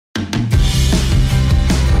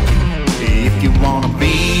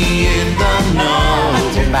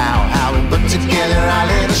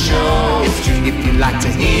You'd like to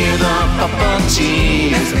hear the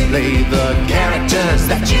puppeteers play the characters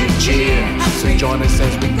that you cheer. So join us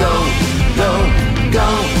as we go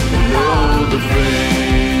below the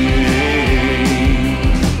frame.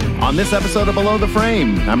 On this episode of Below the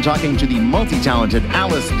Frame, I'm talking to the multi-talented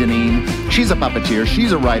Alice Dinnean. She's a puppeteer,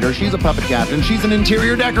 she's a writer, she's a puppet captain, she's an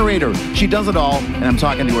interior decorator. She does it all, and I'm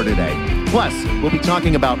talking to her today. Plus, we'll be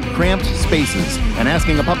talking about Cramped Spaces and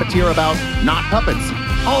asking a puppeteer about not puppets.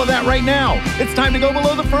 All of that right now. It's time to go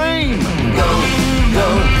below the frame. Go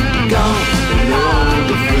below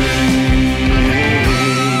the frame.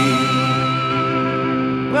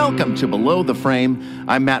 Welcome to Below the Frame.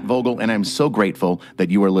 I'm Matt Vogel, and I'm so grateful that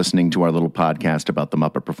you are listening to our little podcast about the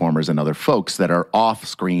Muppet performers and other folks that are off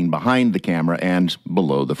screen, behind the camera, and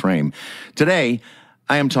below the frame. Today,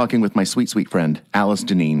 I am talking with my sweet, sweet friend, Alice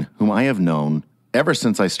Dinnean, whom I have known ever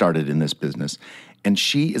since I started in this business. And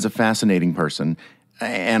she is a fascinating person,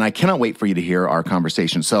 and I cannot wait for you to hear our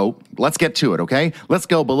conversation. So let's get to it, okay? Let's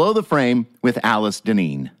go below the frame with Alice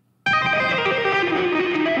Dinnean.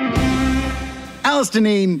 Alice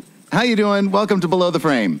Dinnean, how you doing? Welcome to Below the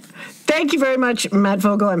Frame. Thank you very much, Matt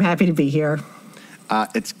Vogel. I'm happy to be here.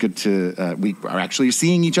 It's good to, we are actually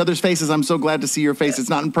seeing each other's faces. I'm so glad to see your face. It's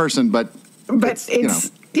not in person, but it's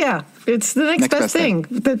it's the next best thing.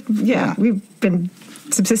 But we've been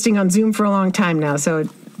subsisting on Zoom for a long time now, so it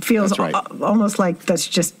feels almost like that's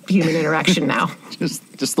just human interaction now.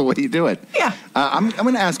 just the way you do it. Yeah. I'm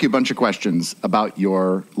going to ask you a bunch of questions about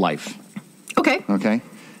your life. Okay. Okay.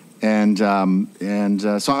 And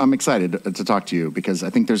so I'm excited to talk to you because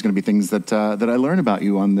I think there's going to be things that I learn about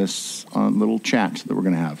you on this little chat that we're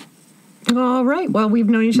going to have. All right. Well, we've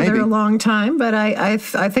known each other a long time, but I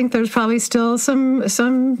think there's probably still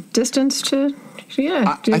some distance to.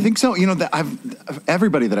 Yeah, I think so. You know,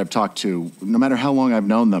 everybody that I've talked to, no matter how long I've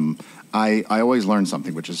known them, I always learn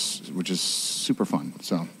something, which is super fun.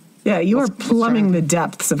 So. Yeah, you are plumbing the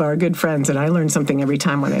depths of our good friends, and I learn something every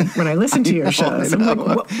time when I listen to your shows. I'm like,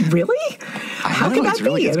 what, really? How can that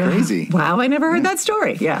be? It's crazy. Wow, I never heard that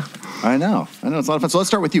story. Yeah. I know. It's a lot of fun. So let's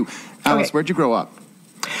start with you. Alice, where'd you grow up?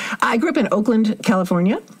 I grew up in Oakland,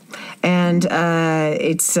 California, and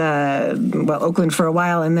it's, Oakland for a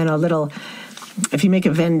while, and then a little... If you make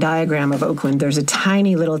a Venn diagram of Oakland, there's a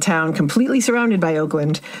tiny little town completely surrounded by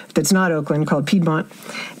Oakland that's not Oakland called Piedmont,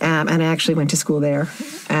 and I actually went to school there.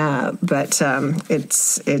 But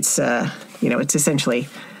it's essentially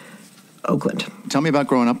Oakland. Tell me about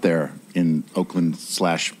growing up there in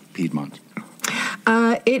Oakland/Piedmont.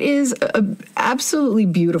 It is an absolutely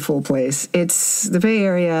beautiful place. It's the Bay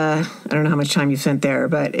Area. I don't know how much time you've spent there,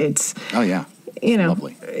 but it's... Oh, yeah. You know,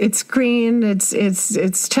 lovely. It's green. It's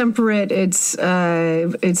temperate. It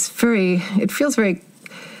feels very.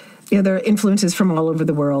 There are influences from all over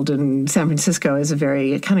the world, and San Francisco is a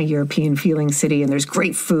very kind of European feeling city, and there's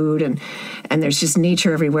great food, and there's just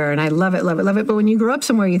nature everywhere, and I love it. But when you grow up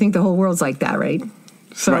somewhere, you think the whole world's like that, right?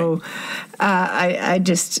 So, I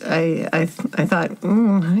thought,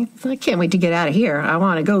 I can't wait to get out of here. I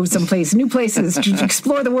want to go someplace, new places, to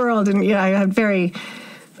explore the world, and I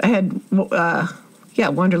had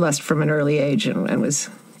wanderlust from an early age and was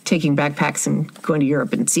taking backpacks and going to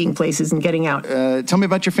Europe and seeing places and getting out. Tell me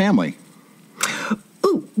about your family.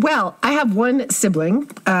 Ooh, well, I have one sibling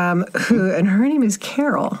and her name is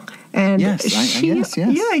Carol. And yes.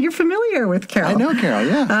 Yeah, you're familiar with Carol. I know Carol,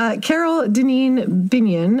 yeah. Carol Dinnean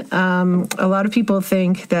Binion. A lot of people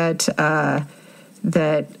think that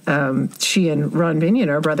she and Ron Binion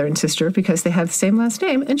are brother and sister because they have the same last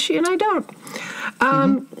name, and she and I don't.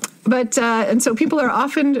 But so people are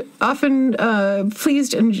often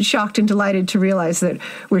pleased and shocked and delighted to realize that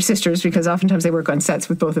we're sisters because oftentimes they work on sets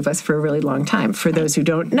with both of us for a really long time. For those who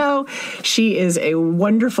don't know, she is a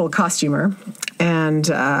wonderful costumer and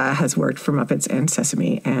has worked for Muppets and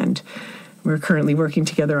Sesame, and we're currently working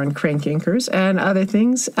together on Crank Yankers and other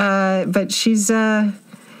things. But she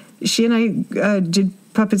and I did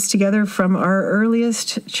puppets together from our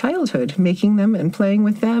earliest childhood, making them and playing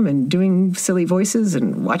with them and doing silly voices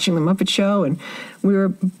and watching the Muppet Show. And we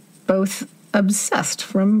were both obsessed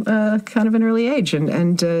from kind of an early age.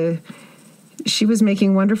 And she was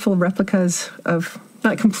making wonderful replicas of,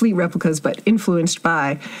 not complete replicas, but influenced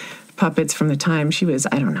by puppets from the time she was,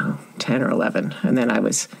 10 or 11. And then I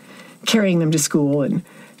was carrying them to school and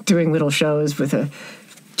doing little shows with a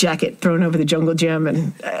jacket thrown over the jungle gym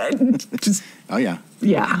and just... Oh, yeah.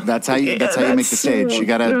 Yeah. That's how you make the stage. You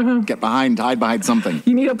got to hide behind something.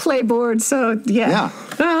 You need a playboard, so yeah. Yeah.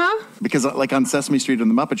 Uh-huh. Because like on Sesame Street and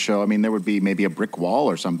the Muppet Show, I mean, there would be maybe a brick wall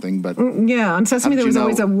or something, but... Yeah, on Sesame there was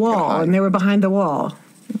always a wall, and they were behind the wall.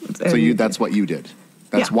 So that's what you did.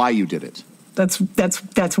 That's why you did it.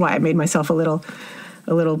 That's why I made myself a little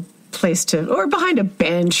place to, or behind a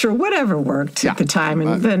bench or whatever worked at the time.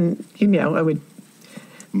 And then, I would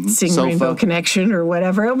sing Sofa. Rainbow Connection or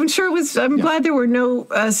whatever. I'm glad there were no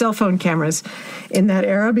cell phone cameras in that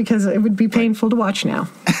era, because it would be painful to watch now.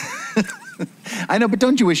 I know, but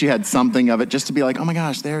don't you wish you had something of it just to be like, oh my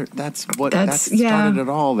gosh, that started it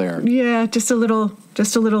all there. Yeah, just a little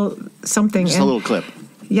something. Just a little clip.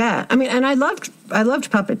 Yeah, I mean, and I loved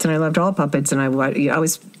puppets, and I loved all puppets, and I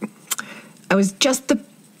was just the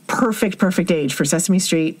perfect age for Sesame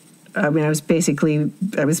Street. I mean, I was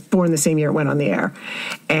born the same year it went on the air,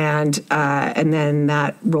 and then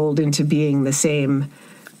that rolled into being the same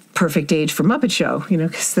perfect age for Muppet Show,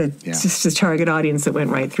 because it's just a target audience that went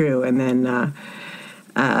right through, and then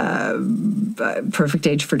perfect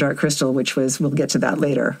age for Dark Crystal, which was, we'll get to that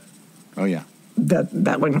later. Oh yeah,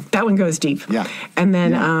 that one goes deep. Yeah, and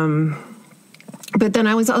then but then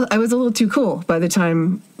I was a little too cool by the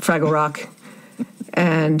time Fraggle Rock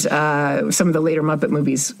and some of the later Muppet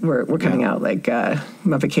movies were coming out, like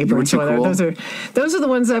Muppet Caper and so on. Cool. Those are the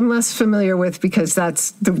ones I'm less familiar with, because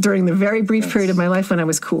that's during the very brief period of my life when I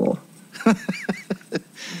was cool.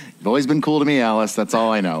 You've always been cool to me, Alice. That's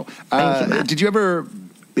all I know. Thank you, Matt. Did you ever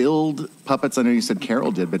build puppets? I know you said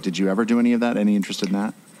Carol did, but did you ever do any of that? Any interest in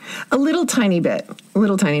that? A little tiny bit.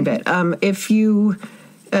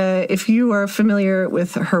 If you are familiar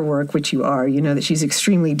with her work, which you are, you know that she's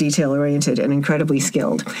extremely detail-oriented and incredibly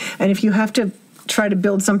skilled. And if you have to try to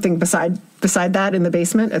build something beside that in the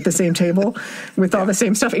basement at the same table with all the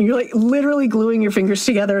same stuff, and you're like literally gluing your fingers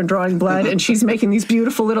together and drawing blood, and she's making these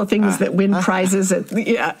beautiful little things that win prizes. I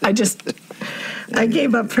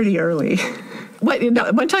gave up pretty early.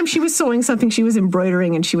 One time she was sewing something, she was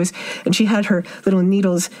embroidering, and she had her little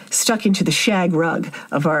needles stuck into the shag rug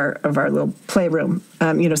of our little playroom,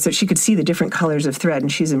 so she could see the different colors of thread,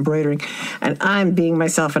 and she's embroidering, and I'm being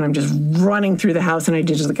myself, and I'm just running through the house, and I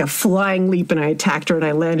did just like a flying leap, and I attacked her, and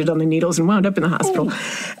I landed on the needles and wound up in the hospital.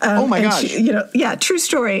 Oh my gosh! True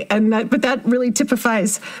story, but that really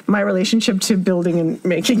typifies my relationship to building and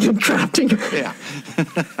making and crafting. Yeah,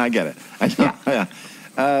 I get it. I know. Yeah.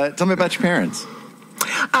 Tell me about your parents.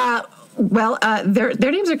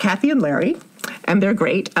 Their names are Kathy and Larry, and they're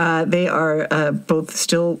great. They are both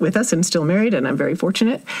still with us and still married, and I'm very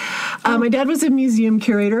fortunate. My dad was a museum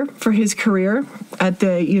curator for his career at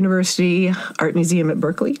the University Art Museum at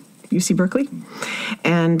Berkeley, UC Berkeley.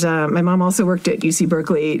 And my mom also worked at UC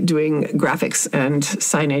Berkeley doing graphics and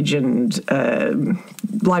signage and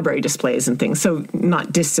library displays and things, so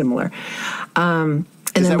not dissimilar. And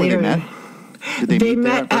Is then that later, where they met? Did they meet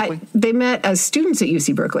there at Berkeley? They met as students at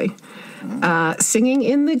UC Berkeley, singing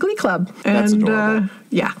in the Glee Club. That's adorable.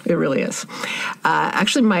 Yeah, it really is.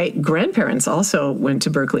 Actually, my grandparents also went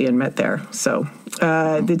to Berkeley and met there. So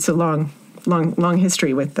it's a long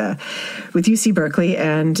history with UC Berkeley,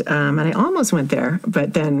 and I almost went there,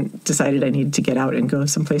 but then decided I needed to get out and go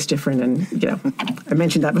someplace different. And I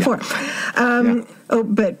mentioned that before.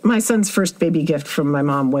 But my son's first baby gift from my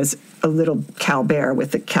mom was a little Cal bear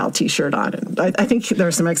with a Cal T-shirt on, and I think there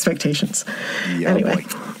are some expectations. Yeah, anyway,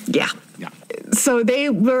 yeah. So they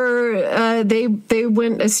were they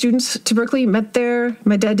went as students to Berkeley, met there.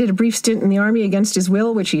 My dad did a brief stint in the Army against his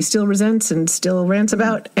will, which he still resents and still rants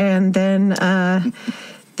about. And then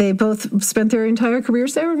they both spent their entire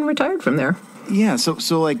careers there and retired from there. Yeah.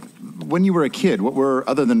 So like when you were a kid, what were,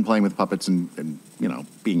 other than playing with puppets and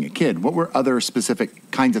being a kid, what were other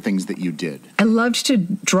specific kinds of things that you did? I loved to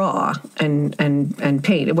draw and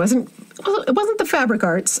paint. It wasn't the fabric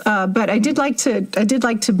arts, but I did like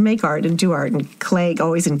to make art and do art and clay,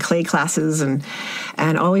 always in clay classes and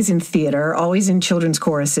always in theater, always in children's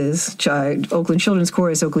choruses, Oakland Children's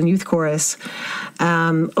Chorus, Oakland Youth Chorus,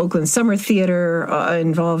 Oakland Summer Theater,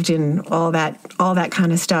 involved in all that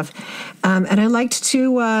kind of stuff. And I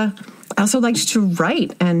also liked to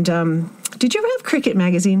write. And did you ever have Cricket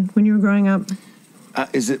magazine when you were growing up?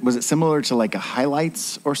 Was it similar to like a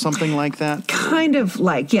Highlights or something like that? Kind of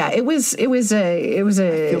like, yeah. It was a.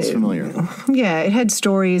 It feels familiar. Yeah, it had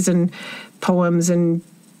stories and poems and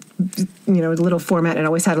a little format, and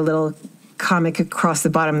always had a little comic across the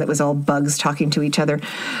bottom that was all bugs talking to each other.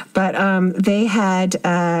 But they had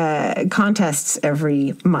contests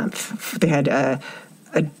every month. They had a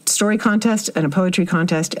story contest and a poetry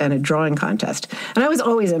contest and a drawing contest. And I was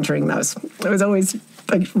always entering those. I was always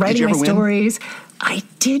writing my stories. I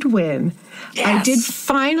did win. Yes. I did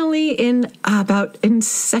finally in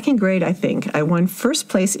second grade, I think. I won first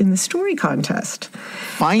place in the story contest.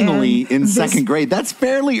 Finally in second grade? That's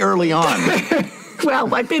fairly early on.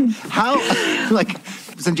 Well, I've been... How,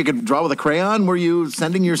 since you could draw with a crayon, were you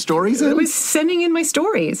sending your stories in? I was sending in my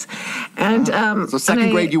stories. And so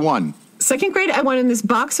second grade, you won. Second grade, I won, and this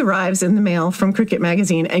box arrives in the mail from Cricket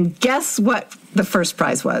Magazine. And guess what the first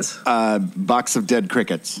prize was? Box of dead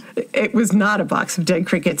crickets. It was not a box of dead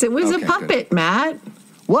crickets. It was a puppet, good. Matt.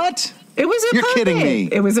 What? It was a You're puppet. Kidding me.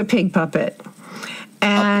 It was a pig puppet.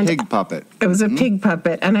 And a pig puppet. It was a pig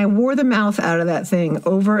puppet, and I wore the mouth out of that thing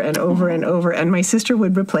over and over and over, and my sister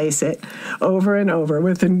would replace it over and over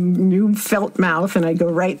with a new felt mouth, and I'd go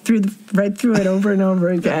right through it over and over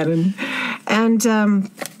again, and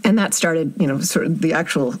that started, sort of the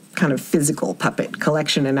actual kind of physical puppet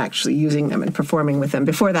collection and actually using them and performing with them.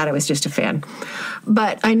 Before that, I was just a fan.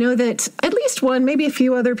 But I know that at least one, maybe a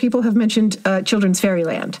few other people have mentioned Children's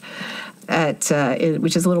Fairyland,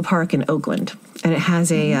 which is a little park in Oakland, and it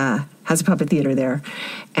has a puppet theater there.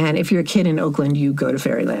 And if you're a kid in Oakland, you go to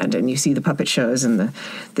Fairyland and you see the puppet shows. And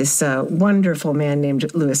this wonderful man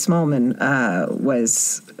named Louis Smallman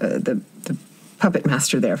was the puppet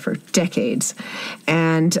master there for decades,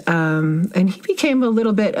 and he became a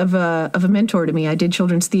little bit of a mentor to me. I did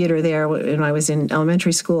children's theater there when I was in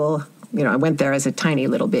elementary school. I went there as a tiny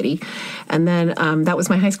little bitty, and then that was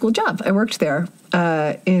my high school job. I worked there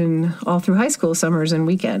all through high school, summers and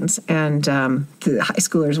weekends, and the high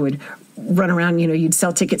schoolers would run around. You'd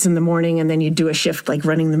sell tickets in the morning, and then you'd do a shift like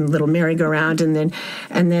running the little merry-go-round, and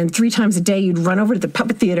then 3 times a day you'd run over to the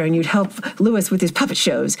puppet theater and you'd help Louis with his puppet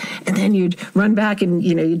shows, and then you'd run back and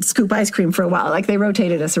you'd scoop ice cream for a while. Like, they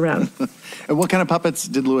rotated us around. And what kind of puppets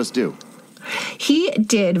did Louis do? He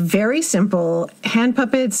did very simple hand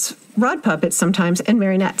puppets, rod puppets sometimes, and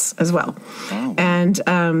marionettes as well. Oh. And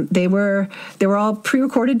they were all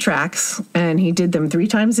pre-recorded tracks, and he did them 3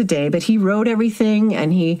 times a day. But he wrote everything,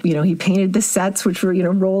 and he painted the sets, which were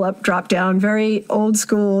roll up, drop down, very old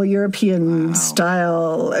school European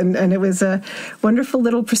style. And it was a wonderful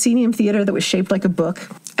little proscenium theater that was shaped like a book.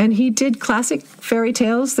 And he did classic fairy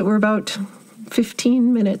tales that were about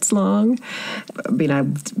 15 minutes long. I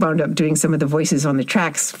wound up doing some of the voices on the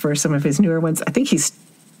tracks for some of his newer ones. I think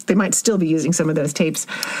they might still be using some of those tapes,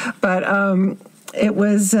 but it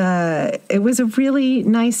was a really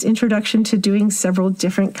nice introduction to doing several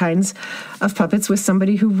different kinds of puppets with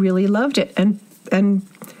somebody who really loved it, and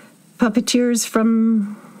puppeteers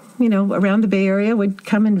from around the Bay Area would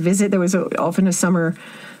come and visit. There was often a summer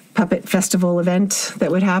puppet festival event that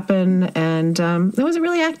would happen, and there was a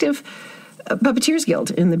really active Puppeteers Guild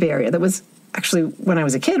in the Bay Area that was actually, when I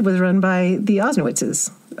was a kid, was run by the Osnowitzes,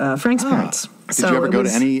 Frank's parents. Did you ever go to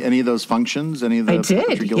any of those functions? Any of the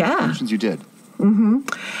Puppeteer Guild functions? You did? Mm-hmm.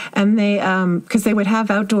 And they, because they would have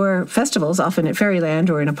outdoor festivals, often at Fairyland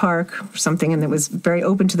or in a park or something, and it was very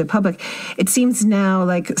open to the public. It seems now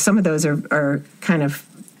like some of those are kind of,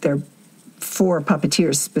 they're for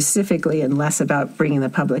puppeteers specifically and less about bringing the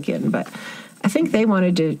public in. But I think they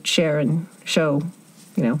wanted to share and show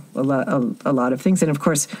a lot of things. And of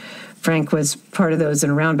course, Frank was part of those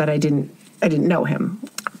and around, but I didn't know him.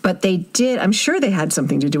 But they did, I'm sure they had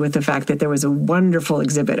something to do with the fact that there was a wonderful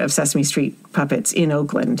exhibit of Sesame Street puppets in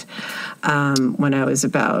Oakland when I was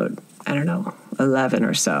about, 11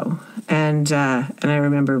 or so. And I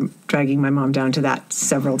remember dragging my mom down to that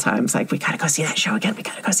several times. Like, we got to go see that show again. We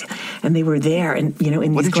got to go see it. And they were there, and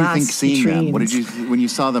in what these glass vitrines. What did you think seeing them? What did you, when you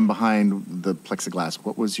saw them behind the plexiglass,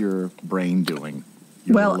 what was your brain doing?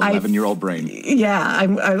 Your 11-year-old brain. Yeah,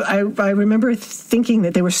 I remember thinking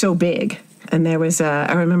that they were so big. And there was,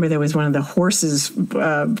 I remember there was one of the horses,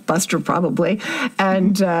 Buster probably,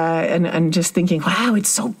 and just thinking, wow, it's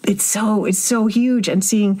so huge, and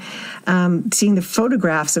seeing the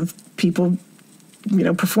photographs of people,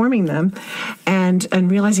 performing them, and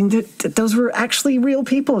realizing that those were actually real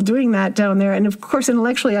people doing that down there. And of course,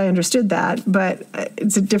 intellectually, I understood that, but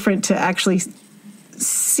it's different to actually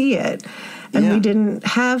see it. And we didn't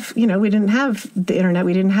have, the internet.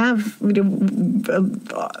 We didn't have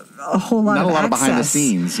a whole lot of access. Not a lot of behind the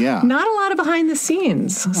scenes, Not a lot of behind the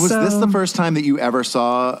scenes. Was this the first time that you ever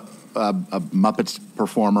saw a Muppets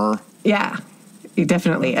performer? Yeah,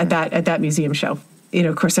 definitely, at that museum show.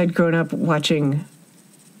 Of course, I'd grown up watching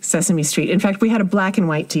Sesame Street. In fact, we had a black and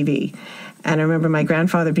white TV. And I remember my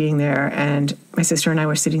grandfather being there, and my sister and I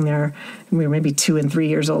were sitting there, and we were maybe 2 and 3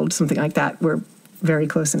 years old, something like that. We're very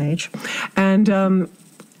close in age, and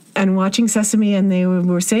watching Sesame, and they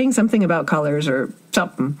were saying something about colors or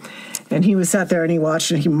something, and he was sat there and he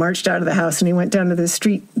watched, and he marched out of the house and he went down to the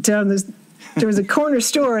street, down this there was a corner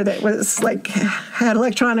store that was like had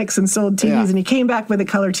electronics and sold TVs, and he came back with a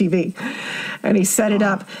color TV, and he set it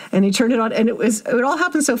up and he turned it on, and it all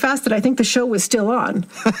happened so fast that I think the show was still on.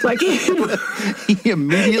 Like he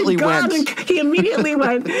immediately went. He immediately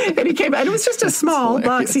went, and he came, and it was just a small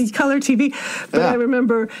boxy color TV. But I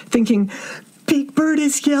remember thinking, Big Bird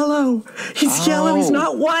is yellow. He's yellow. He's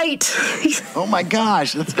not white. Oh my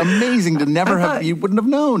gosh, that's amazing to never have. You wouldn't have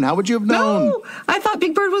known. How would you have known? No, I thought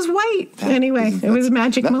Big Bird was white. Anyway, it was a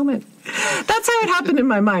magic moment. That's how it happened in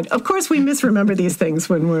my mind. Of course, we misremember these things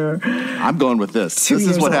when we're. I'm going with this. This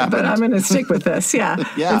is what happened. But I'm going to stick with this. Yeah,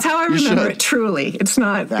 it's how I remember it. Truly, it's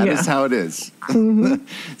not. That is how it is. Mm-hmm.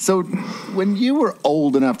 So, when you were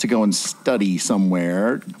old enough to go and study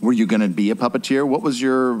somewhere, were you going to be a puppeteer? What was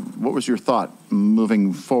your thought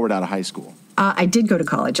moving forward out of high school? I did go to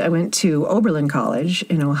college. I went to Oberlin College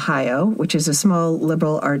in Ohio, which is a small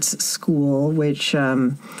liberal arts school, which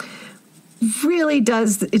really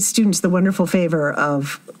does its students the wonderful favor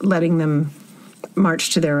of letting them march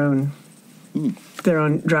to their own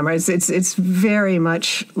drummer. It's very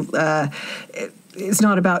much. It's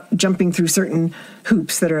not about jumping through certain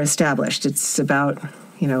hoops that are established. It's about,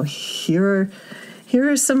 here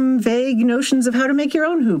are some vague notions of how to make your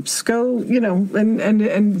own hoops. Go,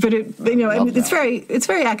 but it, it's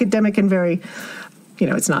very academic and very,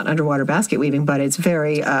 it's not underwater basket weaving, but it's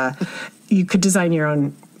very, you could design your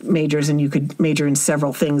own majors, and you could major in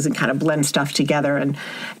several things and kind of blend stuff together.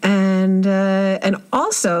 And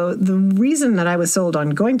also the reason that I was sold on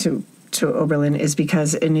going to Oberlin is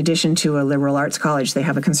because in addition to a liberal arts college, they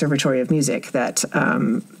have a conservatory of music that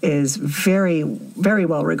is very, very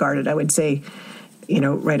well regarded. I would say,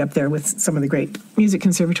 right up there with some of the great music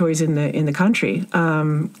conservatories in the country.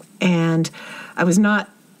 And I was not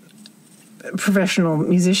a professional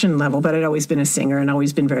musician level, but I'd always been a singer and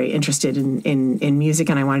always been very interested in music,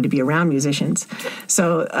 and I wanted to be around musicians.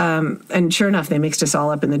 So, and sure enough, they mixed us all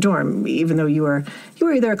up in the dorm, even though you were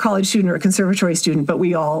either a college student or a conservatory student, but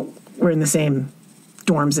we all were in the same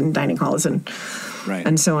dorms and dining halls and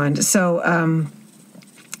so on. So,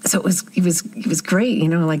 so it was great,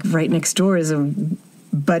 like right next door is a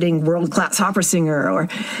budding world-class opera singer, or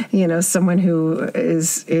someone who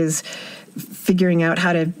is figuring out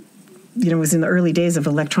how to, it was in the early days of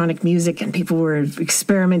electronic music, and people were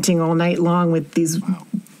experimenting all night long with these.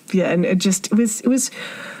 And it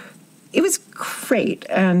was great.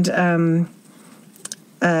 And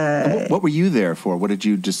what were you there for? What did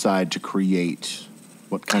you decide to create?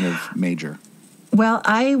 What kind of major? Well,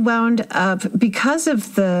 I wound up, because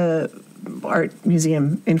of the art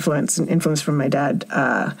museum influence from my dad,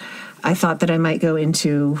 I thought that I might go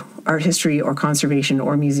into art history or conservation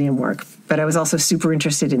or museum work. But I was also super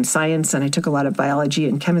interested in science, and I took a lot of biology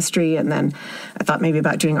and chemistry, and then I thought maybe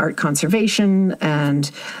about doing art conservation. And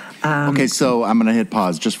okay, so I'm going to hit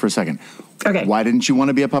pause just for a second. Okay. Why didn't you want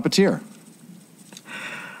to be a puppeteer?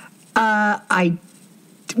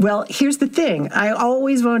 Well, here's the thing. I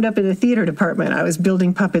always wound up in the theater department. I was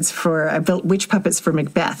building I built witch puppets for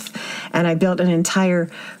Macbeth, and I built an entire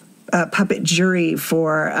puppet jury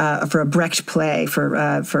for a Brecht play for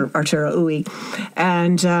Arturo Ui,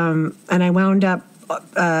 and I wound up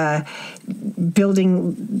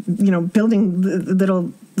building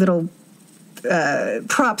little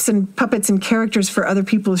props and puppets and characters for other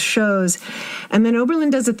people's shows. And then Oberlin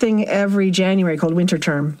does a thing every January called Winter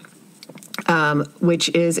Term, which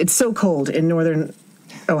is, it's so cold in northern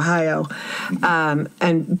Ohio,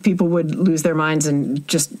 and people would lose their minds and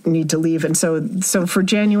just need to leave. And so for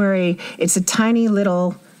January, it's a tiny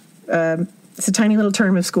little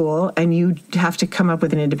term of school, and you have to come up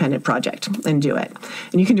with an independent project and do it.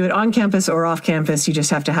 And you can do it on campus or off campus. You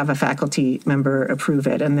just have to have a faculty member approve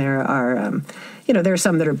it. And there are, there are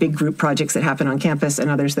some that are big group projects that happen on campus, and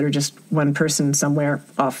others that are just one person somewhere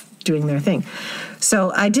off doing their thing.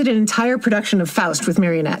 So I did an entire production of Faust with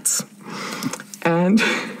marionettes. And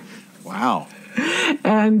wow.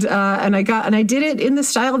 And I did it in the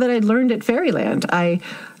style that I'd learned at Fairyland. I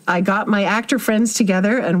got my actor friends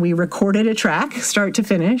together, and we recorded a track, start to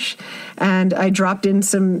finish, and I dropped in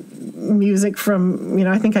some music from,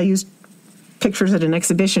 I think I used pictures at an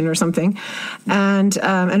exhibition or something, and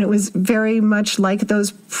it was very much like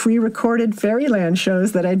those pre-recorded Fairyland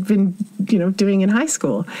shows that I'd been, doing in high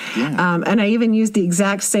school. Yeah. And I even used the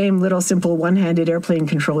exact same little simple one-handed airplane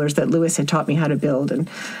controllers that Lewis had taught me how to build, and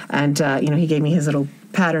he gave me his little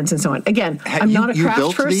patterns and so on. Again, I'm not a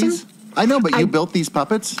craft person. These? I know, but you built these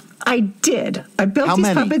puppets? I did. I built How these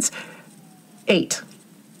many? puppets. 8.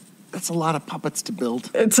 That's a lot of puppets to build.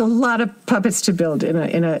 It's a lot of puppets to build and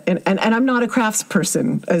I'm not a crafts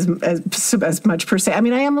person as much per se. I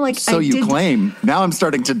mean, I am like. So you claim. Now I'm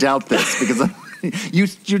starting to doubt this because you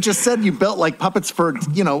just said you built like puppets for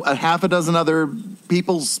a half a dozen other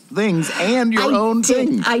people's things and your own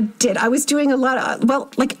thing. I did. I was doing a lot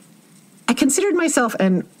of I considered myself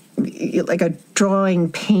like a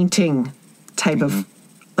drawing, painting type of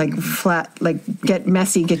like flat, like get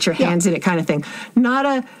messy, get your hands in it kind of thing. Not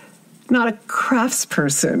a crafts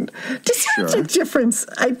person. Just there's a difference.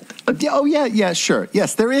 Sure.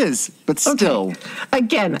 Yes, there is, but still. Okay.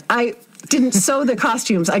 Again, I didn't sew the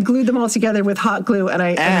costumes. I glued them all together with hot glue, and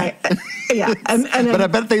I But I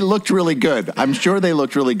bet they looked really good. I'm sure they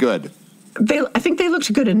looked really good. I think they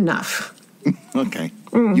looked good enough. Okay.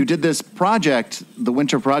 You did this project, the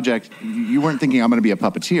winter project. You weren't thinking I'm going to be a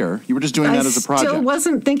puppeteer. You were just doing that as a project. I still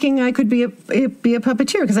wasn't thinking I could be a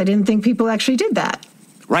puppeteer because I didn't think people actually did that.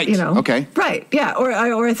 Right. Okay. Right. Yeah. Or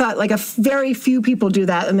I thought like a very few people do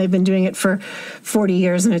that, and they've been doing it for 40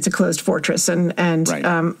 years, and it's a closed fortress, and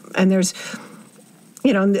there's,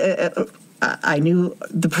 I knew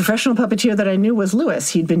the professional puppeteer that I knew was Lewis.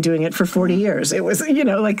 He'd been doing it for 40 years. It was,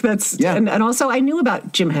 that's, and also I knew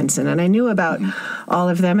about Jim Henson, and I knew about all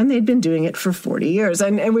of them, and they'd been doing it for 40 years.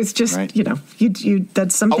 And it was just,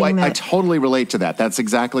 that's something I totally relate to that. That's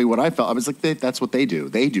exactly what I felt. I was like, that's what they do.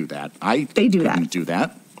 They do that. They couldn't do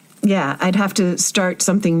that. Yeah, I'd have to start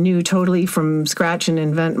something new totally from scratch and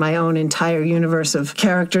invent my own entire universe of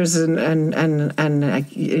characters, and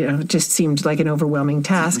it just seemed like an overwhelming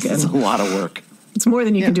task. It's a lot of work. It's more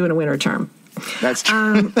than you can do in a winter term. That's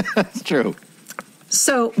true. That's true.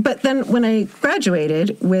 So, but then when I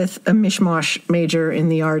graduated with a mishmash major in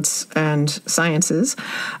the arts and sciences,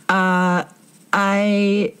 I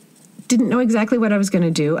didn't know exactly what I was going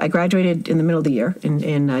to do. I graduated in the middle of the year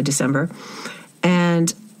in December,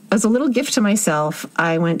 and as a little gift to myself,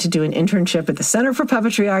 I went to do an internship at the Center for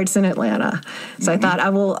Puppetry Arts in Atlanta. So I thought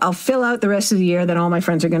I'll fill out the rest of the year, then all my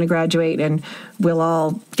friends are going to graduate, and we'll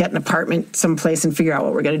all get an apartment someplace and figure out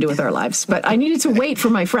what we're going to do with our lives. But I needed to wait for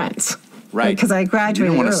my friends. Right. Because I graduated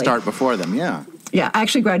early. You didn't want to start before them, yeah. Yeah, I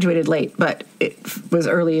actually graduated late, but it was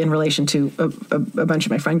early in relation to a bunch of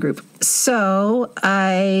my friend group. So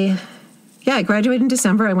I graduated in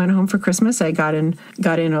December. I went home for Christmas. I got in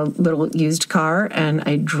a little used car, and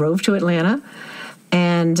I drove to Atlanta.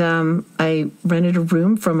 And I rented a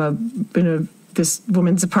room this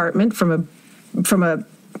woman's apartment from a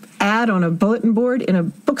ad on a bulletin board in a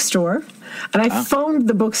bookstore. And I phoned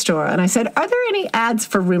the bookstore, and I said, "Are there any ads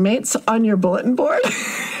for roommates on your bulletin board?"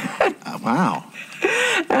 Wow.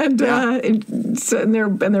 And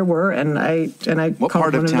there were, and I what called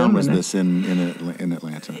part of one town them, was this in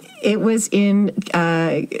Atlanta? It was in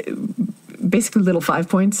basically Little Five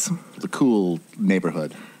Points. The cool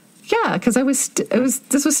neighborhood. Yeah, because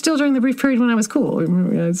this was still during the brief period when I was cool.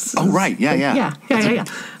 Right. Yeah.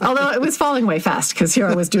 Although it was falling away fast, because here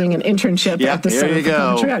I was doing an internship at the Center for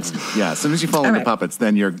Puppetry Arts. Yeah, as soon as you fall into puppets,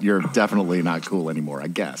 then you're definitely not cool anymore, I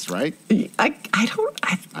guess, right? I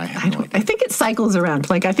think it cycles around.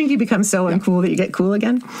 Like, I think you become so uncool that you get cool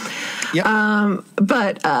again. Yeah.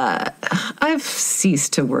 But I've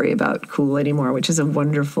ceased to worry about cool anymore, which is a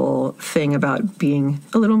wonderful thing about being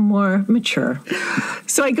a little more mature.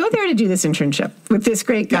 So I go there to do this internship with this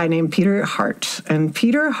great guy named Peter Hart. And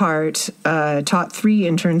Peter Hart taught 3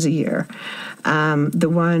 interns a year. The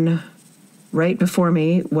one right before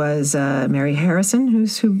me was Mary Harrison,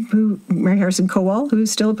 Mary Harrison Kowal,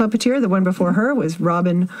 who's still a puppeteer. The one before her was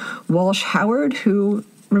Robin Walsh Howard, who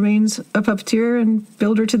remains a puppeteer and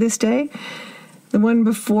builder to this day. The one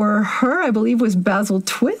before her, I believe, was Basil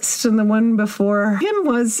Twist, and the one before him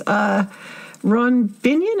was Ron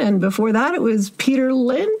Binion, and before that it was Peter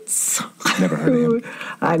Linz. Never heard of him.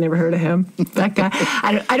 I never heard of him. That guy.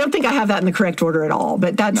 I don't think I have that in the correct order at all.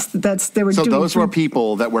 But they were. So those were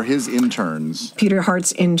people that were his interns. Peter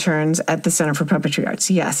Hart's interns at the Center for Puppetry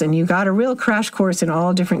Arts. Yes, and you got a real crash course in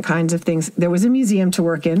all different kinds of things. There was a museum to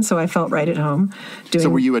work in, so I felt right at home. So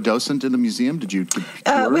were you a docent in the museum? Did you?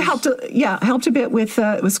 We helped a bit with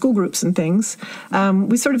school groups and things.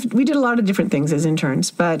 We did a lot of different things as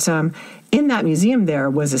interns, but. In that museum, there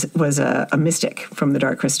was a mystic from the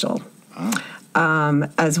Dark Crystal,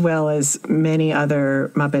 as well as many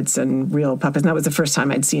other Muppets and real puppets. And that was the first time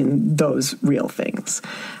I'd seen those real things.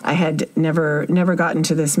 I had never gotten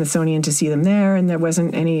to the Smithsonian to see them there, and there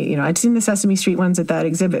wasn't any. I'd seen the Sesame Street ones at that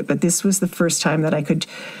exhibit, but this was the first time that I could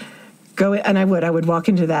go. And I would walk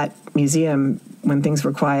into that museum when things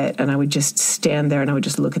were quiet, and I would just stand there and I would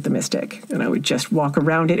just look at the Mystic, and I would just walk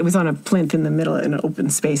around it. It was on a plinth in the middle in an open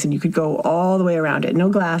space, and you could go all the way around it. No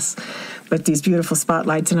glass, but these beautiful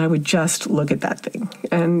spotlights, and I would just look at that thing.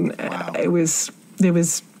 And wow. It was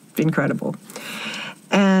incredible.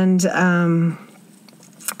 And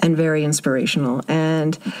very inspirational.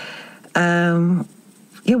 And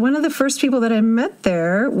one of the first people that I met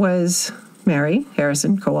there was Mary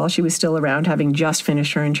Harrison Kowal. She was still around, having just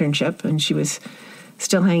finished her internship, and she was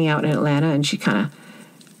still hanging out in Atlanta, and she kind of,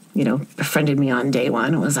 befriended me on day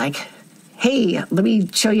one and was like, hey, let me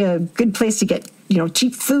show you a good place to get,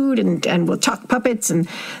 cheap food, and we'll talk puppets, and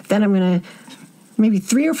then I'm going to, maybe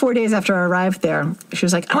 3 or 4 days after I arrived there, she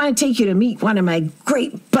was like, I want to take you to meet one of my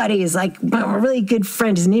great buddies, like a really good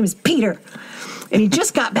friend. His name is Peter. And he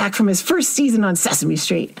just got back from his first season on Sesame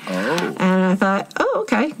Street. Oh. And I thought,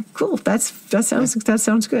 okay, cool. That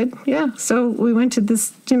sounds good. Yeah. So we went to this,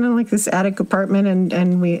 this attic apartment,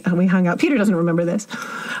 and we hung out. Peter doesn't remember this.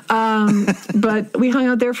 But we hung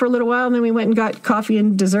out there for a little while, and then we went and got coffee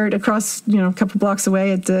and dessert across, a couple blocks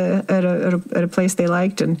away at a place they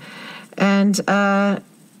liked, and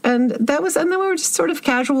that was, and then we were just sort of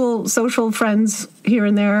casual social friends here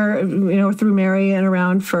and there, through Mary and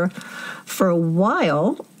around for a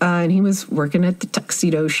while. And he was working at the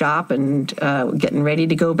tuxedo shop and getting ready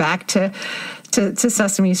to go back to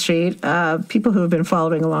Sesame Street. People who have been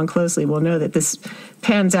following along closely will know that this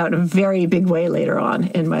pans out in a very big way later on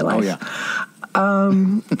in my life. Oh, yeah.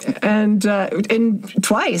 And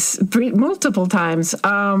twice, multiple times.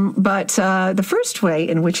 But the first way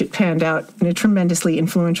in which it panned out in a tremendously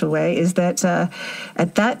influential way is that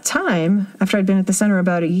at that time, after I'd been at the center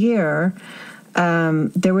about a year,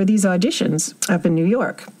 there were these auditions up in New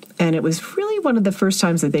York. And it was really one of the first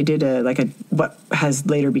times that they did what has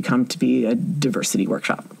later become to be a diversity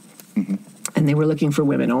workshop. Mm-hmm. And they were looking for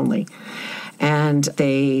women only. And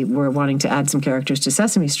they were wanting to add some characters to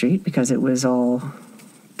Sesame Street because there was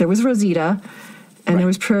Rosita, and there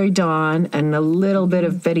was Prairie Dawn, and a little bit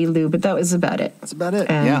of Betty Lou, but that was about it. That's about it,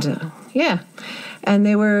 and, And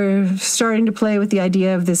they were starting to play with the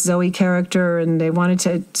idea of this Zoe character, and they wanted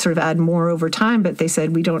to sort of add more over time, but they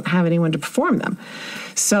said, we don't have anyone to perform them.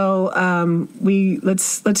 So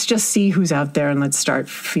let's just see who's out there, and let's start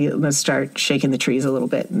shaking the trees a little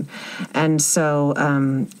bit. And so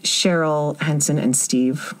Cheryl Henson and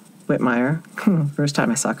Steve Whitmire, first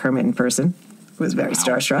time I saw Kermit in person, was very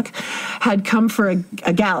starstruck, had come for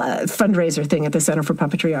a gala fundraiser thing at the Center for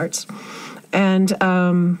Puppetry Arts, and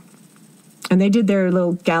they did their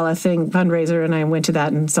little gala thing, fundraiser, and I went to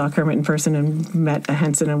that and saw Kermit in person and met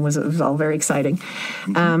Henson, and it was all very exciting.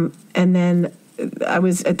 Mm-hmm. And then I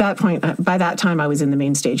was, at that point, by that time, I was in the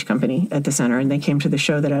main stage company at the center, and they came to the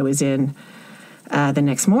show that I was in the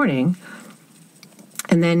next morning.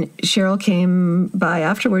 And then Cheryl came by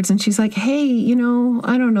afterwards, and she's like, hey, I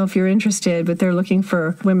don't know if you're interested, but they're looking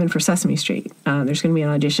for women for Sesame Street. There's going to be an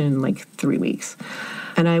audition in like 3 weeks.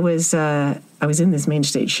 And I was in this main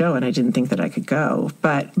stage show, and I didn't think that I could go.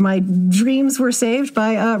 But my dreams were saved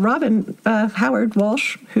by Robin Howard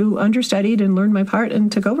Walsh, who understudied and learned my part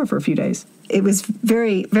and took over for a few days. It was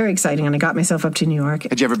very, very exciting, and I got myself up to New York.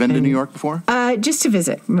 Had you ever been to New York before? Just to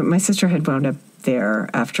visit. My sister had wound up there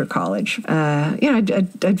after college. I'd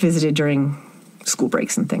visited during school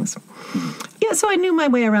breaks and things. Yeah, so I knew my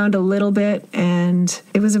way around a little bit, and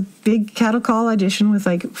it was a big cattle call audition with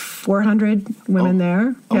like 400 women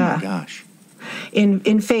there. Oh my gosh.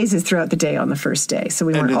 In phases throughout the day on the first day, so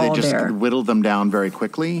we weren't all there. And did they just whittle them down very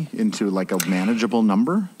quickly into like a manageable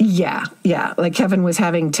number? Yeah. Like Kevin was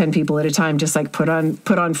having 10 people at a time, just like put on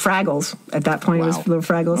Fraggles. At that point, It was little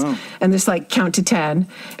Fraggles, and just like count to 10,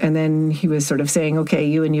 and then he was sort of saying, "Okay,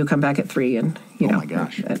 you and you come back at 3," and oh my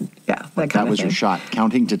gosh, that kind of thing. That was your shot.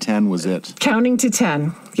 Counting to 10 was it. Counting to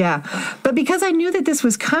 10, yeah. But because I knew that this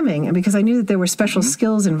was coming, and because I knew that there were special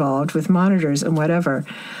skills involved with monitors and whatever,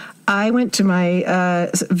 I went to my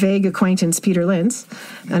vague acquaintance, Peter Linz,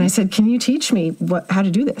 and I said, can you teach me how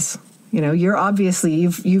to do this? You're obviously,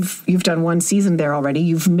 you've done one season there already.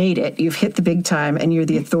 You've made it. You've hit the big time, and you're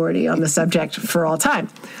the authority on the subject for all time.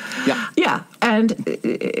 Yeah. Yeah. And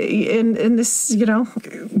in this,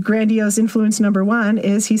 grandiose influence number one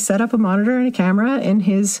is he set up a monitor and a camera in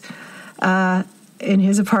his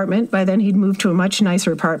apartment. By then, he'd moved to a much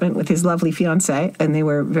nicer apartment with his lovely fiancée, and they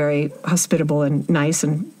were very hospitable and nice,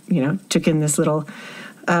 and took in this little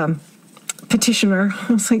petitioner.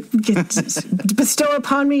 I was like, bestow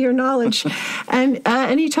upon me your knowledge,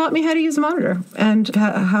 and he taught me how to use a monitor and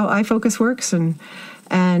how iFocus works, and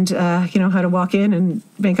and how to walk in and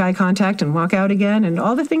make eye contact and walk out again, and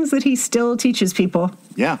all the things that he still teaches people.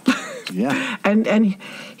 Yeah, yeah. and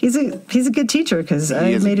he's a good teacher, because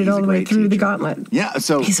I made it all the way through the gauntlet. Yeah,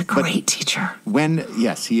 so he's a great teacher.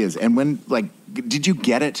 Yes, he is. And when, did you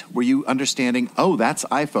get it? Were you understanding, oh, that's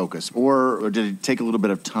eye focus? Or did it take a little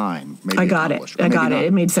bit of time? Maybe I got it.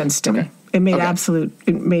 It made sense to me. It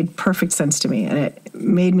made perfect sense to me. And it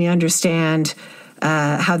made me understand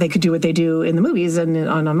how they could do what they do in the movies and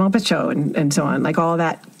on a Muppet Show and so on. Like all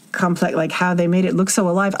that complex, like how they made it look so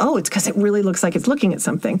alive. Oh, it's because it really looks like it's looking at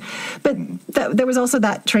something. But there was also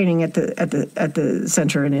that training at the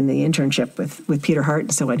center and in the internship with Peter Hart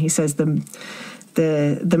and so on. He says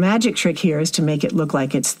the magic trick here is to make it look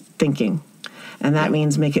like it's thinking. And that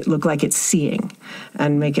means make it look like it's seeing,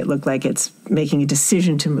 and make it look like it's making a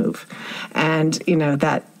decision to move. And,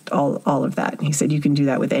 that all of that. And he said, you can do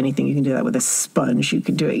that with anything. You can do that with a sponge. You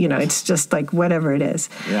can do it, it's just like whatever it is.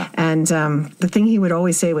 Yeah. And the thing he would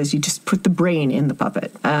always say was, you just put the brain in the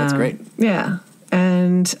puppet. That's great. Yeah.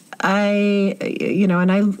 And I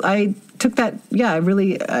took that. Yeah, I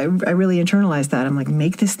really internalized that. I'm like,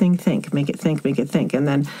 make this thing think, make it think. And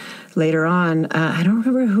then later on, I don't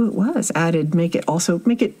remember who it was, added, make it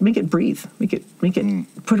breathe,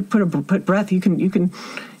 put breath. You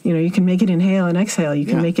can make it inhale and exhale. You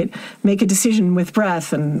can make a decision with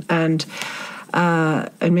breath and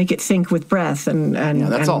make it think with breath and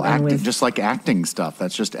that's all acting, just like acting stuff.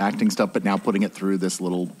 That's just acting stuff, but now putting it through this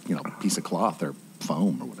little piece of cloth or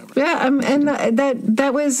foam or whatever. Yeah, and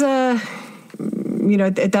that was at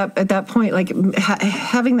that point, like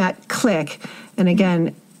having that click. And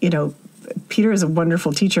again, Peter is a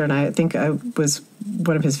wonderful teacher, and I think I was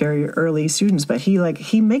one of his very early students. But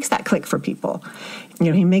he makes that click for people.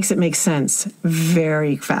 He makes it make sense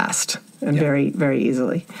very fast and very, very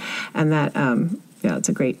easily, and that it's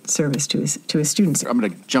a great service to his students. I'm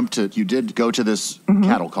going to jump to, you did go to this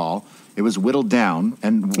cattle call. It was whittled down,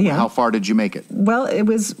 and how far did you make it? Well, it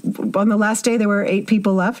was on the last day. There were 8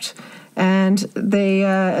 people left. And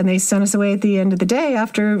they sent us away at the end of the day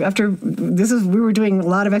after we were doing a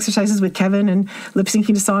lot of exercises with Kevin and lip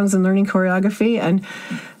syncing to songs and learning choreography. And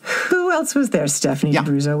who else was there? Stephanie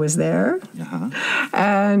Abruzzo was there,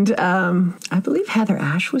 and I believe Heather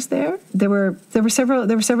Ashe was there. There were several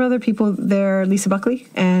other people there. Lisa Buckley,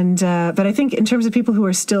 and but I think in terms of people who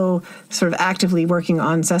are still sort of actively working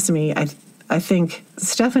on Sesame, I think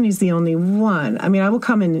Stephanie's the only one. I mean, I will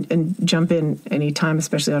come in and jump in any time,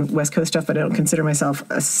 especially on West Coast stuff, but I don't consider myself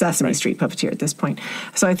a Sesame Street puppeteer at this point.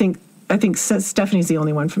 So I think Stephanie's the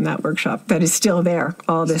only one from that workshop that is still there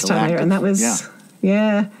all this time there. And that was,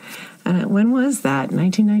 when was that?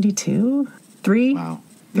 1992? 3? Wow.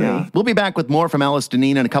 3. Yeah. We'll be back with more from Alice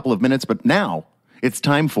Dinnean in a couple of minutes, but now it's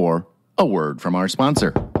time for a word from our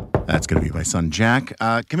sponsor. That's going to be my son, Jack.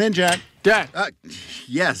 Come in, Jack. Dad.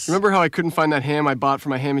 Yes. Remember how I couldn't find that ham I bought for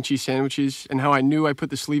my ham and cheese sandwiches, and how I knew I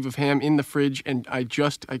put the sleeve of ham in the fridge and I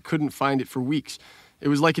couldn't find it for weeks? It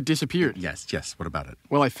was like it disappeared. Yes. What about it?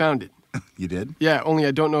 Well, I found it. You did? Yeah, only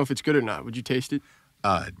I don't know if it's good or not. Would you taste it?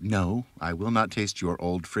 No, I will not taste your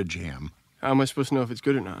old fridge ham. How am I supposed to know if it's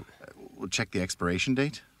good or not? We'll check the expiration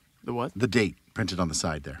date. The what? The date printed on the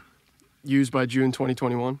side there. Used by June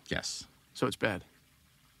 2021? Yes. So it's bad.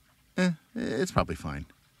 It's probably fine.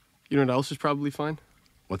 You know what else is probably fine?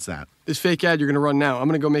 What's that? This fake ad you're going to run now. I'm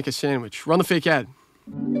going to go make a sandwich. Run the fake ad.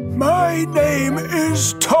 My name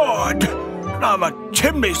is Todd. I'm a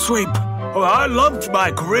chimney sweep. Well, I loved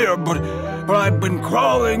my career, but I've been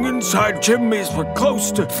crawling inside chimneys for close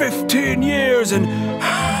to 15 years, and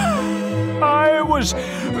I was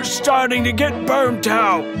starting to get burnt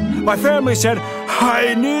out. My family said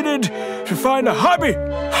I needed to find a hobby.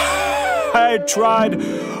 I tried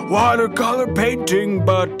watercolor painting,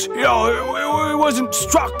 but, it wasn't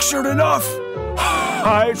structured enough.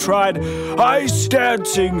 I tried ice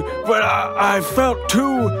dancing, but I felt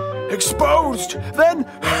too exposed. Then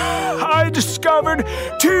I discovered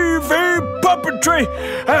TV puppetry,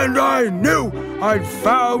 and I knew I'd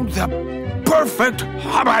found the perfect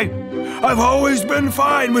hobby. I've always been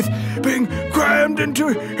fine with being crammed into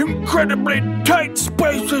incredibly tight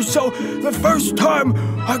spaces, so the first time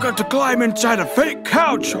I got to climb inside a fake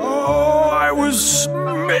couch, I was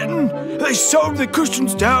smitten. They sewed the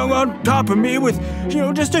cushions down on top of me with,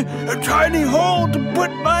 just a tiny hole to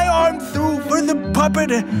put my arm through for the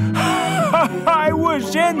puppet. I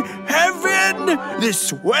was in heaven. The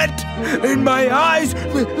sweat in my eyes,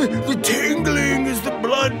 the tingling as the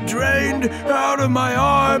blood drained and out of my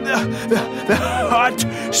arm. The hot,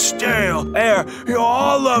 stale air,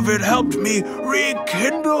 all of it helped me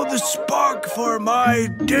rekindle the spark for my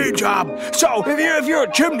day job. So if you're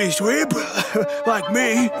a chimney sweep, like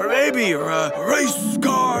me, or maybe you're a race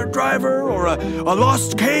car driver, or a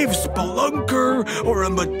lost cave spelunker, or a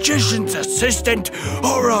magician's assistant,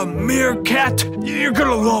 or a meerkat, you're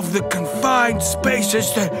gonna love the confined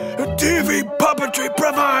spaces that TV puppetry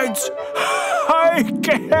provides. I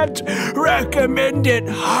can't recommend it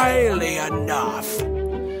highly enough.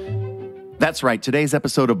 That's right. Today's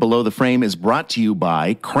episode of Below the Frame is brought to you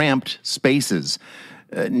by Cramped Spaces.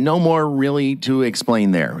 No more really to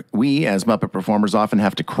explain there. We, as Muppet performers, often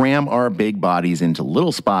have to cram our big bodies into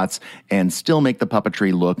little spots and still make the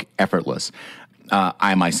puppetry look effortless.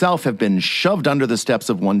 I myself have been shoved under the steps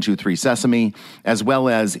of 1, 2, 3 Sesame, as well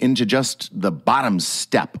as into just the bottom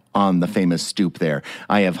step on the famous stoop there.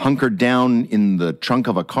 I have hunkered down in the trunk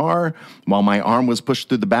of a car while my arm was pushed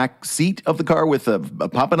through the back seat of the car with a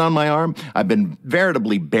puppet on my arm. I've been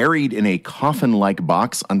veritably buried in a coffin-like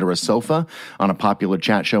box under a sofa on a popular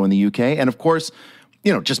chat show in the UK. And of course,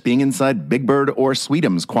 just being inside Big Bird or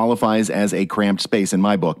Sweetums qualifies as a cramped space in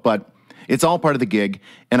my book. But it's all part of the gig,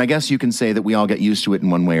 and I guess you can say that we all get used to it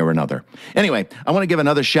in one way or another. Anyway, I want to give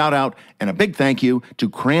another shout-out and a big thank you to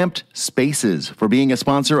Cramped Spaces for being a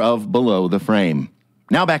sponsor of Below the Frame.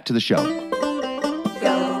 Now back to the show.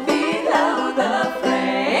 Go below the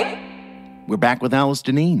frame. We're back with Alice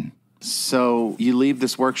Dinnean. So you leave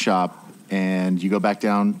this workshop, and you go back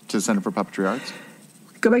down to the Center for Puppetry Arts?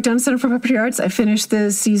 Go back down to Center for Puppetry Arts. I finished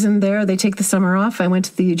the season there. They take the summer off. I went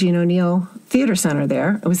to the Eugene O'Neill Theater Center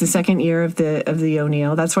there. It was the second year of the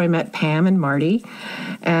O'Neill. That's where I met Pam and Marty,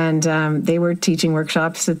 and they were teaching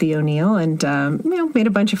workshops at the O'Neill, and made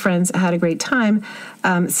a bunch of friends. Had a great time.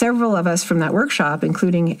 Several of us from that workshop,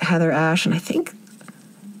 including Heather Ash, and I think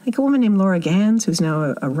a woman named Laura Gans, who's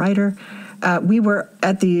now a writer. We were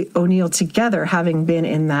at the O'Neill together, having been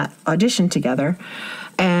in that audition together,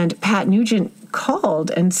 and Pat Nugent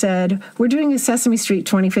called and said, we're doing a Sesame Street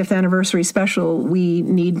 25th anniversary special. We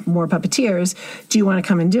need more puppeteers. Do you want to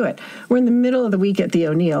come and do it? We're in the middle of the week at the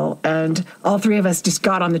O'Neill, and all three of us just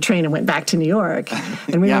got on the train and went back to New York.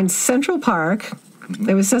 And we were in Central Park.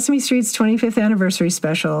 It was Sesame Street's 25th anniversary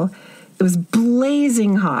special. It was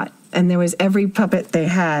blazing hot, and there was every puppet they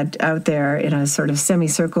had out there in a sort of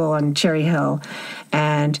semicircle on Cherry Hill.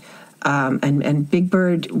 And Big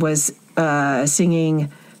Bird was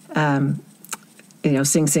singing...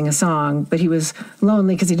 sing a song, but he was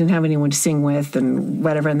lonely because he didn't have anyone to sing with and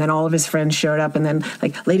whatever. And then all of his friends showed up, and then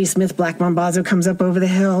Lady Smith, Black Mambazo comes up over the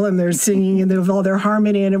hill, and they're singing, and they have all their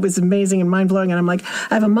harmony, and it was amazing and mind blowing. And I'm like,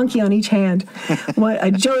 I have a monkey on each hand,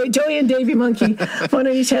 Joey and Davy monkey, one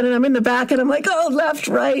on each hand, and I'm in the back, and I'm like, oh, left,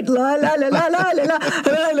 right, la la la la la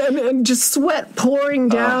la, and just sweat pouring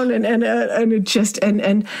down, and it just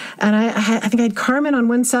and I think I had Carmen on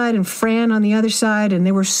one side and Fran on the other side, and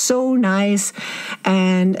they were so nice.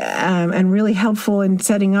 And really helpful in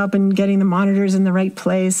setting up and getting the monitors in the right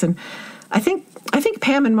place. And I think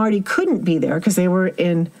Pam and Marty couldn't be there because they were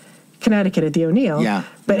in Connecticut at the O'Neill. Yeah.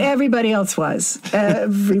 But everybody else was.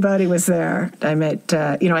 Everybody was there. I met,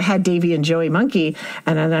 I had Davy and Joey Monkey,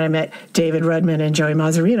 and then I met David Rudman and Joey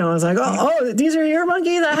Mazzarino. I was like, oh, these are your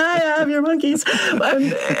monkeys? Hi, I have your monkeys.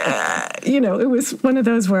 And, it was one of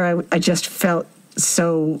those where I just felt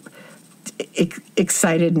so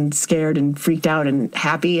excited and scared and freaked out and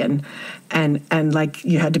happy and like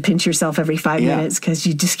you had to pinch yourself every 5 minutes because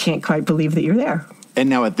you just can't quite believe that you're there. And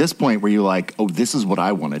now at this point, were you like, oh, this is what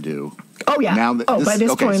I want to do? Oh yeah. Now by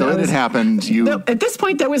this point, so it had happened. At this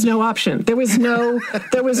point, there was no option. There was no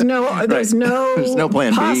there's no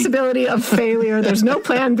plan possibility B. of failure. There's no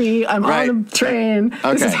plan B. I'm on the train.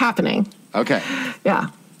 Okay. This is happening. Okay. Yeah.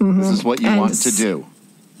 Mm-hmm. This is what you want to do.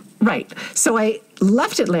 Right. So I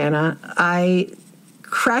left Atlanta. I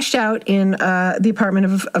crashed out in the apartment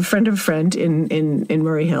of a friend in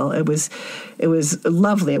Murray Hill. It was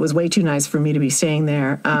lovely. It was way too nice for me to be staying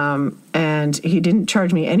there. And he didn't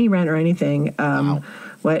charge me any rent or anything. Wow.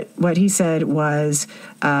 What he said was,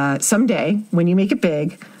 someday when you make it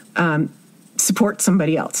big, support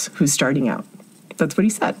somebody else who's starting out. That's what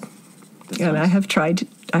he said. And I have tried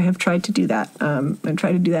to do that. I've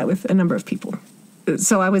tried to do that with a number of people.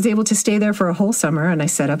 So I was able to stay there for a whole summer, and I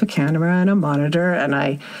set up a camera and a monitor, and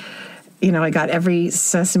I got every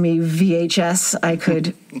Sesame VHS I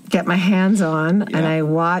could get my hands on, and I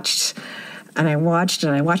watched. I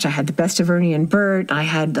had the best of Ernie and Bert. I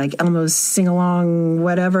had like Elmo's sing-along,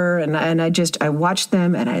 whatever, and I watched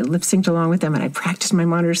them, and I lip-synced along with them, and I practiced my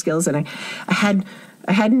monitor skills, and I had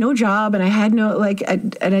had no job, and I had no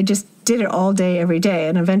and I just did it all day, every day.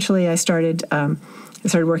 And eventually, I started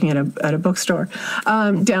working at a bookstore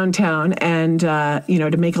downtown, and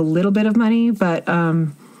to make a little bit of money, but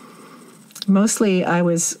mostly I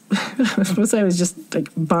was just like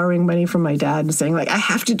borrowing money from my dad and saying, like, I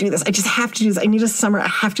have to do this. I just have to do this. I need a summer. I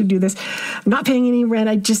have to do this. I'm not paying any rent.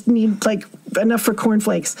 I just need like enough for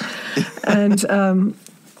cornflakes. And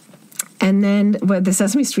then when the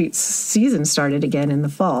Sesame Street season started again in the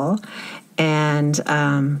fall, and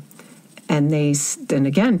then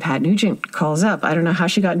again, Pat Nugent calls up. I don't know how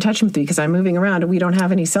she got in touch with me because I'm moving around and we don't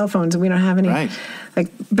have any cell phones and we don't have any,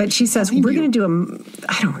 but she says, we're going to do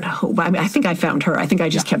I don't know. I think I found her. I think I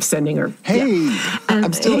just kept sending her. Hey,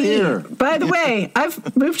 I'm still here. By the way,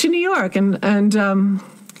 I've moved to New York, and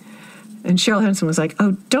Cheryl Henson was like,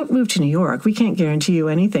 oh, don't move to New York. We can't guarantee you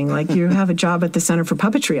anything. Like, you have a job at the Center for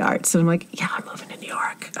Puppetry Arts. And I'm like, yeah, I'm moving to New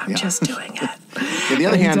York. I'm just doing it.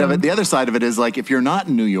 The other side of it is, like, if you're not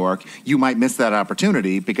in New York, you might miss that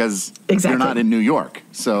opportunity because you're not in New York.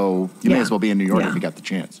 So you may as well be in New York if you got the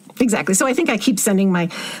chance. Exactly. So I think I keep sending my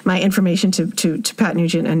information to Pat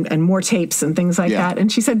Nugent and more tapes and things like that.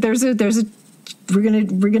 And she said, we're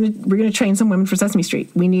gonna train some women for Sesame Street.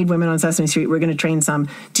 We need women on Sesame Street. We're gonna train some.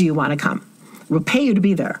 Do you want to come? We'll pay you to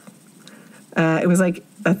be there. It was like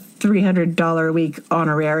a $300 a week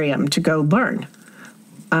honorarium to go learn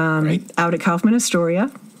out at Kaufman Astoria.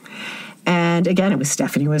 And again, it was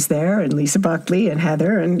Stephanie was there, and Lisa Buckley, and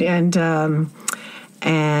Heather, and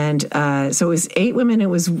so it was 8 women. It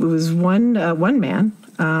was one man.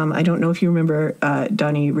 I don't know if you remember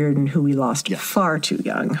Donnie Reardon, who we lost far too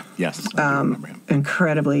young. Yes, I remember him.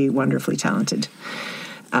 Incredibly, wonderfully talented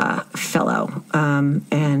fellow,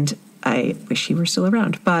 and I wish he were still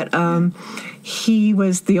around. But he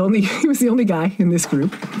was the only guy in this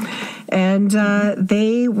group, and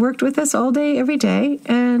they worked with us all day, every day,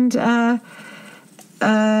 and it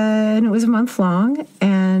was a month long.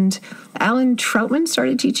 And Alan Troutman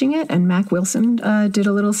started teaching it, and Mac Wilson did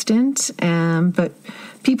a little stint, but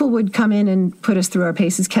people would come in and put us through our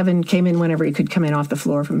paces. Kevin came in whenever he could come in off the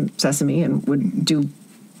floor from Sesame and would do,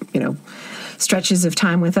 stretches of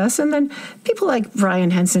time with us. And then people like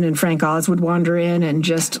Brian Henson and Frank Oz would wander in and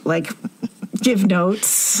just like give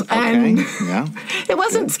notes. And it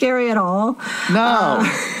wasn't scary at all. No,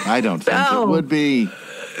 I don't think it would be.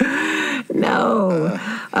 No.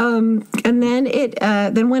 And then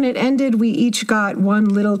then when it ended, we each got one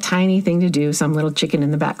little tiny thing to do, some little chicken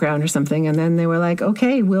in the background or something. And then they were like,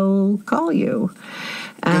 okay, we'll call you.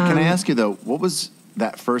 Can I ask you, though, what was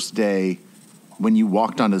that first day when you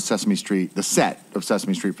walked onto Sesame Street, the set of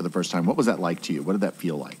Sesame Street for the first time? What was that like to you? What did that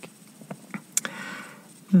feel like?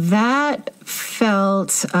 That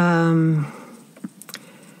felt...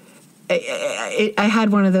 I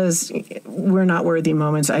had one of those we're not worthy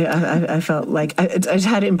moments. I felt like I just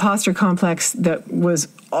had an imposter complex that was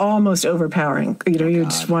almost overpowering. You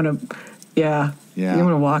just want to, you want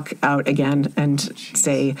to walk out again and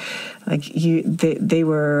say, like, they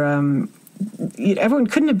were, everyone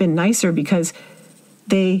couldn't have been nicer because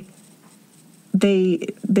they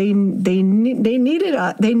needed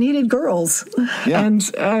girls, and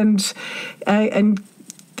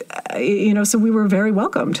so we were very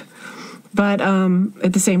welcomed. But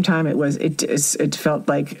at the same time, it felt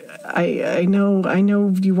like I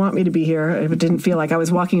know you want me to be here. It didn't feel like I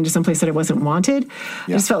was walking into some place that I wasn't wanted.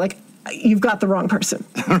 I just felt like you've got the wrong person.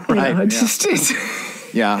 Right. I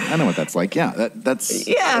know what that's like. That's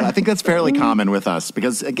I think that's fairly common with us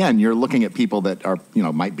because again, you're looking at people that are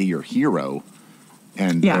might be your hero,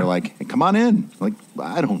 and they're like, hey, come on in. Like,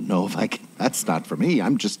 I don't know if I can. That's not for me.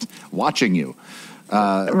 I'm just watching you.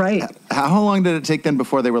 Right. How long did it take then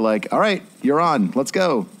before they were like, all right, you're on, let's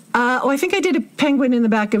go? I think I did a penguin in the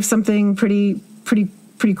back of something pretty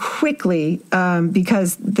quickly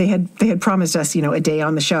because they had promised us, a day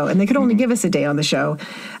on the show, and they could only give us a day on the show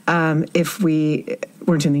if we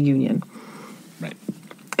weren't in the union. Right.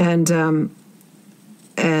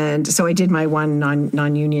 And so I did my one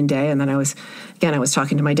non-union day, and then I was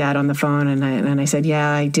talking to my dad on the phone, and I said,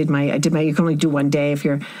 I did my. You can only do one day if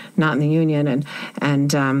you're not in the union, and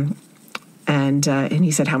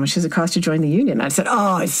he said, how much does it cost to join the union? I said,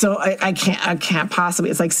 I can't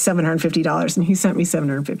possibly. It's like $750, and he sent me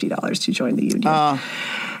 $750 to join the union.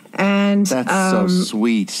 And that's so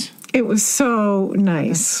sweet. It was so nice.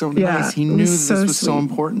 That's so nice. He knew this was so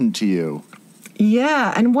important to you.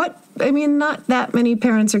 Yeah, and not that many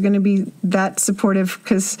parents are going to be that supportive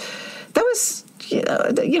because that was,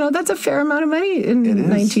 that's a fair amount of money in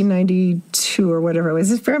 1992 or whatever it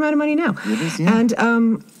was. It's a fair amount of money now. It is, yeah.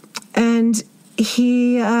 And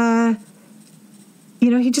he,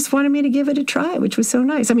 he just wanted me to give it a try, which was so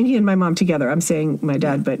nice. I mean, he and my mom together. I'm saying my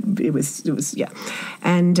dad, but it was yeah.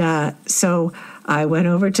 And so I went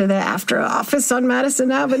over to the after office on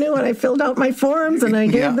Madison Avenue and I filled out my forms and I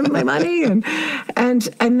gave them my money. And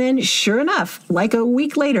then sure enough, like a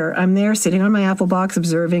week later, I'm there sitting on my Apple box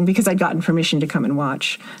observing because I'd gotten permission to come and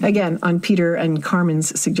watch. Again, on Peter and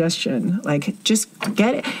Carmen's suggestion, like just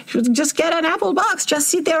get an Apple box, just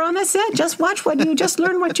sit there on the set, just watch what you, just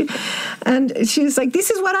learn what you, and she's like, this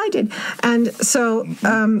is what I did. And so,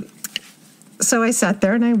 so I sat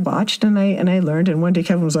there and I watched and I learned. And one day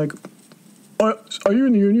Kevin was like, are you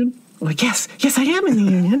in the union? I'm like, yes, I am in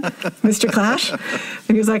the union, Mr. Clash. And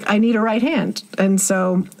he was like, I need a right hand. And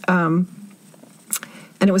so, and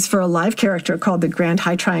it was for a live character called the Grand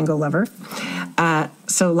High Triangle Lover.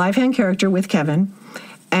 So live hand character with Kevin.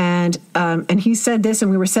 And he said this,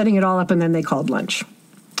 and we were setting it all up, and then they called lunch.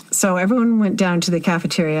 So everyone went down to the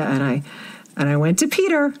cafeteria, and I went to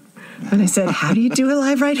Peter, and I said, how do you do a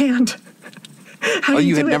live right hand?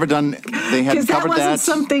 You had never done, they hadn't covered that? Because that wasn't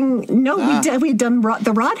something, no, we'd done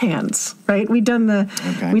the rod hands, right? We'd done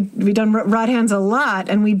we'd done rod hands a lot,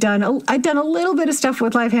 and I'd done a little bit of stuff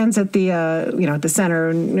with live hands at the, at the center,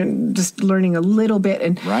 and just learning a little bit.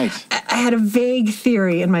 And right. I had a vague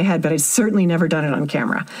theory in my head, but I'd certainly never done it on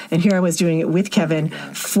camera. And here I was doing it with Kevin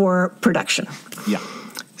for production. Yeah.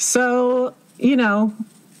 So,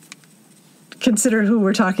 consider who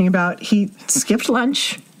we're talking about. He skipped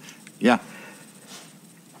lunch. Yeah.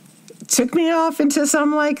 Took me off into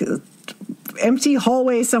some empty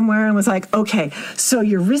hallway somewhere and was like, okay, so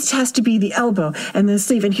your wrist has to be the elbow and the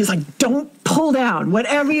sleeve. And he's like, don't pull down.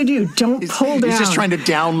 Whatever you do, don't pull down. He's just trying to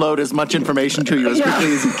download as much information to you as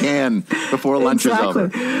quickly as he can before lunch is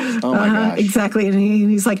over. Oh my gosh. Exactly. And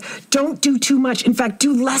he's like, don't do too much. In fact,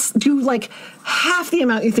 do less, do like half the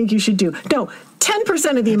amount you think you should do. No,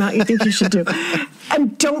 10% of the amount you think you should do.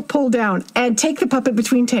 And don't pull down. And take the puppet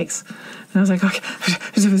between takes. And I was like, okay,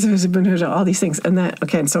 all these things.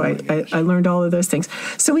 And so I learned all of those things.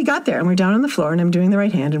 So we got there, and we're down on the floor, and I'm doing the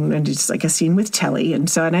right hand, and it's like a scene with Telly. And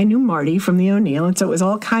I knew Marty from the O'Neill, and so it was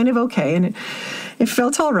all kind of okay, and it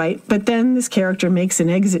felt all right. But then this character makes an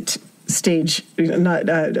exit stage, an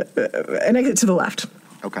exit to the left.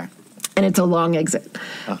 Okay. And it's a long exit.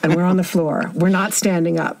 And we're on the floor. We're not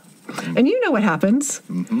standing up. And you know what happens.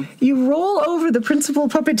 Mm-hmm. You roll over the principal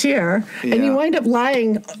puppeteer, and you wind up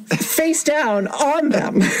lying face down on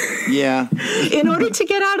them. Yeah. In order to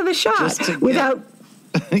get out of the shot without...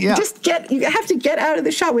 Yeah. You have to get out of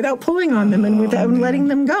the shot without pulling on them and without letting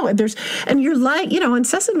them go. And you're lying, on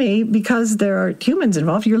Sesame, because there are humans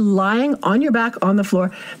involved, you're lying on your back on the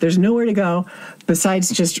floor. There's nowhere to go besides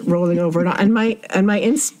just rolling over. And my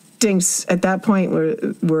instincts at that point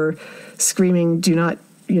were screaming, do not,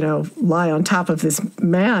 lie on top of this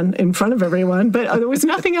man in front of everyone, but there was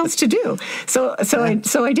nothing else to do. So I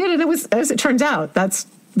did, and it was, as it turns out,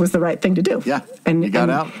 was the right thing to do. Yeah. And you got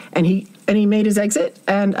out. And he made his exit,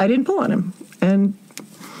 and I didn't pull on him. And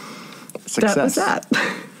success. That was that.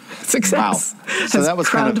 Success. Wow. So that was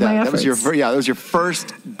kind of that. That was your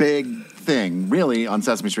first big thing, really, on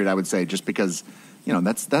Sesame Street, I would say, just because,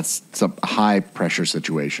 that's a high pressure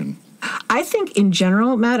situation. I think in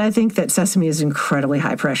general, Matt, that Sesame is incredibly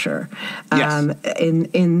high pressure. Yes.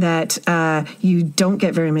 In that you don't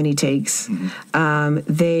get very many takes. Mm-hmm.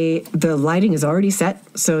 The lighting is already set,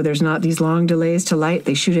 so there's not these long delays to light.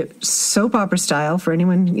 They shoot it soap opera style. For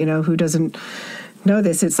anyone who doesn't know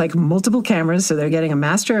this, it's like multiple cameras, so they're getting a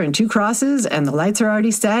master and two crosses, and the lights are already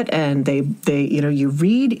set, and they you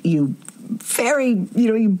read, you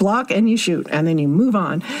block and you shoot, and then you move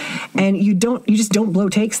on, and you just don't blow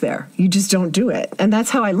takes there. You just don't do it. And that's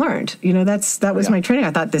how I learned. That was my training.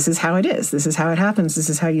 I thought, this is how it is. This is how it happens. This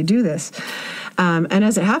is how you do this. And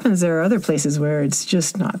as it happens, there are other places where it's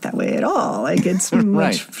just not that way at all. Like, it's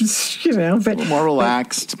much, but more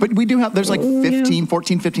relaxed. But we do have, there's like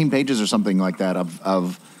 15 pages or something like that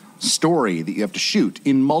of story that you have to shoot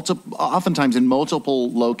oftentimes in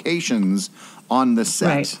multiple locations on the set.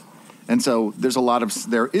 Right. And so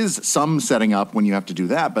there is some setting up when you have to do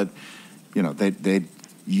that, but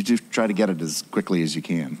you just try to get it as quickly as you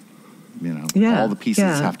can. All the pieces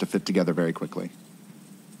have to fit together very quickly.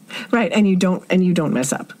 Right, and you don't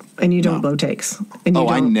mess up, and you don't blow takes. And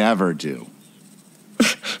I never do.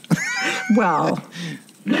 Well,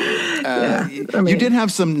 you did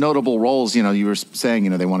have some notable roles. You were saying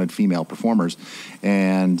they wanted female performers,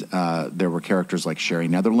 and there were characters like Sherry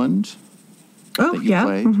Netherland. Oh, that you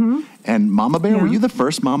played. Mm-hmm. And Mama Bear, were you the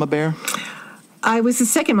first Mama Bear? I was the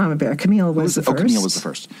second mama bear. Camille was the first. Oh, Camille was the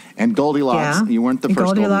first. And Goldilocks. You weren't the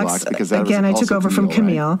first Goldilocks because that again, was I took over from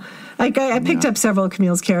Camille. Right? I picked up several of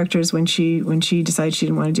Camille's characters when she decided she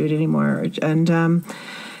didn't want to do it anymore,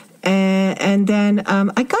 and then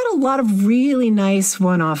I got a lot of really nice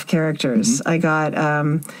one-off characters.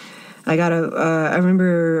 Mm-hmm. I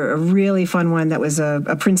remember a really fun one that was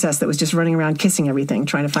a princess that was just running around kissing everything,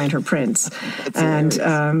 trying to find her prince. That's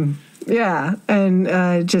hilarious.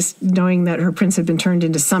 Just knowing that her prince had been turned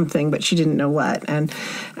into something, but she didn't know what. And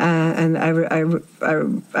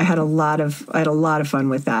I had a lot of fun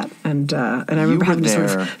with that. And I remember having to sort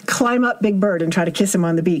of climb up Big Bird and try to kiss him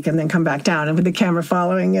on the beak, and then come back down, and with the camera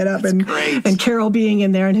following it up, and Carol being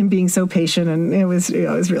in there and him being so patient, and it was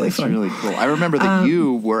really fun. Really cool. I remember that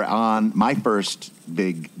you were on my first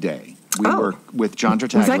big day. We were with John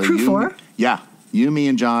Tertaglia. Was that Crew 4? Yeah, you, me,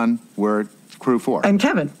 and John were Crew 4, and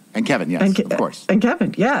Kevin. And Kevin, yes, of course. And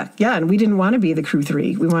Kevin, yeah. And we didn't want to be the Crew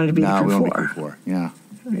 3. We wanted to be the Crew 4. We wanted to be Crew 4, yeah.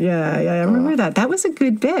 Yeah, I remember that. That was a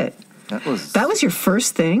good bit. That was your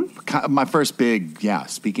first thing? My first big,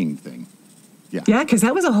 speaking thing. Yeah. Yeah, because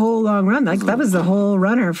that was a whole long run. That was the whole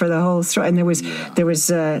runner for the whole story. And there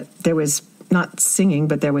was not singing,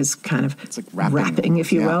 but there was kind of it's like rapping,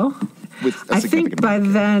 if you will. I think by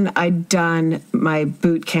then I'd done my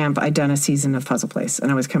boot camp. I'd done a season of Puzzle Place,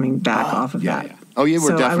 and I was coming back off of that. Yeah. Oh, you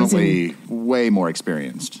were definitely way more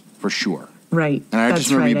experienced, for sure. Right. And I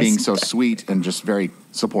just remember you being so sweet and just very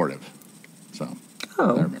supportive. So I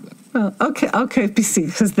remember that. Well, okay,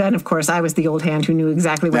 because then, of course, I was the old hand who knew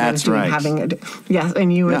exactly what I was doing. Right.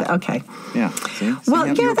 And you were okay. Yeah. See, well,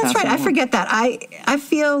 yeah, that's right. I forget that. I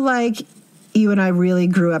feel like you and I really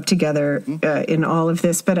grew up together in all of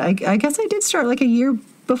this, but I guess I did start like a year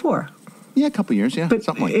before. Yeah, a couple years, but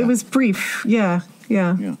something like that. It was brief. Yeah.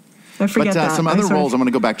 I forget that. Some other roles, I'm going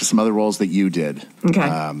to go back to some other roles that you did. Okay.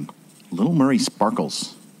 Little Murray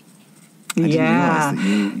Sparkles. I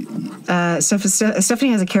didn't realize that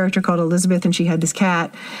Stephanie has a character called Elizabeth, and she had this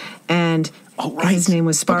cat, and his name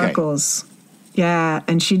was Sparkles. Okay. Yeah,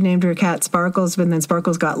 and she named her cat Sparkles, but then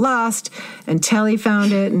Sparkles got lost, and Telly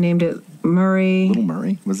found it and named it Murray. Little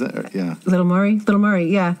Murray? Was it? Yeah. Little Murray,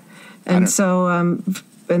 yeah. And so,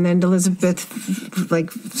 and then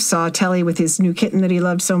Elizabeth saw Telly with his new kitten that he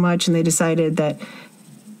loved so much, and they decided that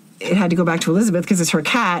it had to go back to Elizabeth because it's her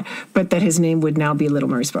cat, but that his name would now be Little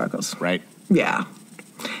Murray Sparkles. Right. Yeah.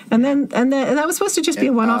 And that was supposed to just be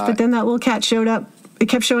a one-off, but then that little cat showed up. It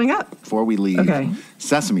kept showing up. Before we leave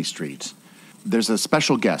Sesame Street, there's a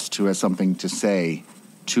special guest who has something to say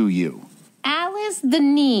to you. Alice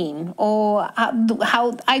Dinnean, or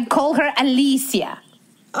how I call her Alicia.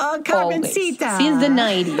 Oh, Carmencita. Since the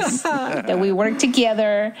 90s that we worked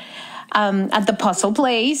together at the Puzzle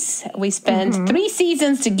Place. We spent 3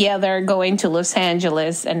 seasons together going to Los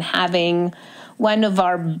Angeles and having one of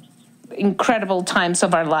our incredible times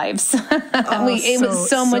of our lives. It was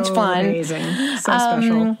so much fun. Amazing. So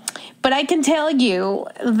special. But I can tell you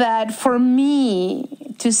that for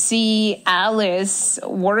me to see Alice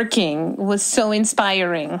working was so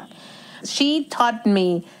inspiring. She taught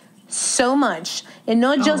me so much, and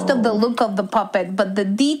not just of the look of the puppet, but the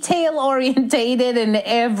detail-orientated and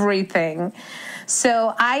everything.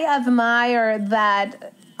 So I admire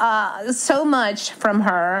that so much from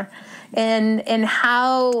her, and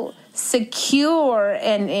how secure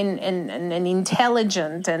and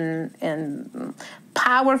intelligent and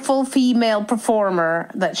powerful female performer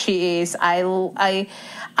that she is. I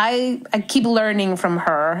keep learning from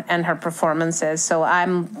her and her performances, so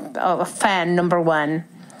I'm a fan number one.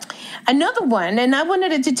 Another one, and I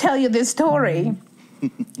wanted to tell you this story,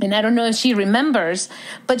 and I don't know if she remembers,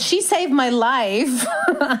 but she saved my life.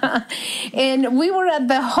 And we were at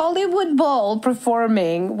the Hollywood Bowl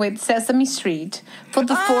performing with Sesame Street for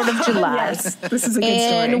the 4th of July. Yes, this is a good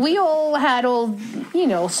story. And we all had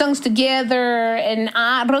songs together, and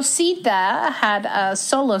Rosita had a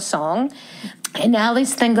solo song. And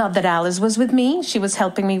Alice, thank God that Alice was with me. She was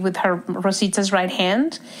helping me with her Rosita's right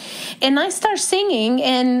hand. And I started singing,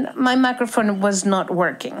 and my microphone was not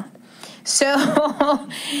working. So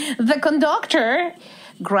the conductor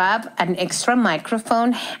grabbed an extra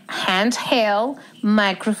microphone, handheld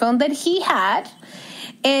microphone that he had.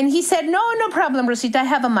 And he said, no problem, Rosita, I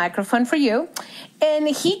have a microphone for you. And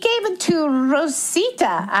he gave it to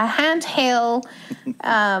Rosita, a handheld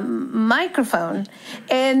microphone.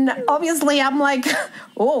 And obviously I'm like,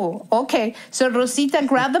 oh, okay. So Rosita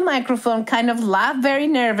grabbed the microphone, kind of laughed very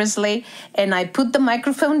nervously, and I put the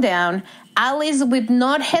microphone down. Alice, with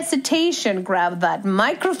not hesitation, grabbed that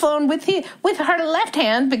microphone with her left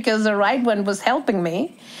hand because the right one was helping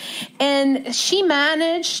me. And she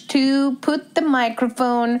managed to put the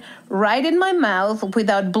microphone right in my mouth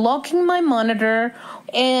without blocking my monitor.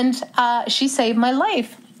 And she saved my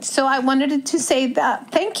life. So I wanted to say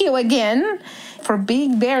that. Thank you again for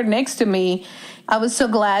being there next to me. I was so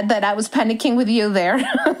glad that I was panicking with you there.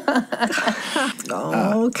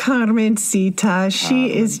 Oh, Carmencita,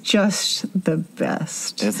 she is just the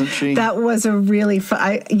best, isn't she? That was a really fun.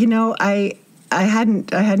 I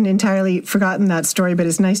hadn't entirely forgotten that story, but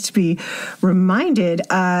it's nice to be reminded.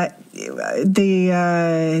 The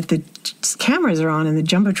cameras are on and the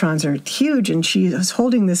jumbotrons are huge, and she was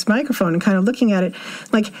holding this microphone and kind of looking at it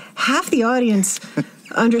like half the audience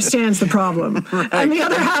understands the problem, right, and the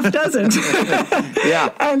other half doesn't. Yeah.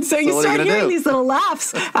 And so you start hearing these little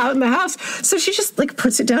laughs out in the house. So she just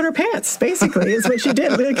puts it down her pants, basically, is what she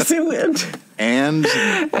did. And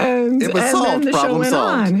it was solved. Then the Problem show went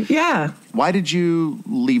solved. on. Yeah. Why did you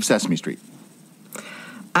leave Sesame Street?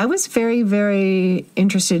 I was very, very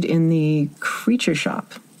interested in the Creature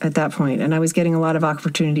Shop at that point, and I was getting a lot of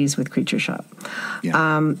opportunities with Creature Shop.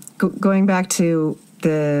 Yeah. Going back to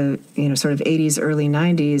the sort of 80s, early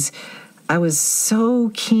 90s, I was so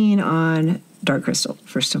keen on Dark Crystal,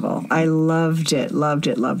 first of all. I loved it.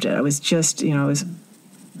 I was just, I was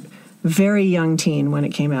very young teen when it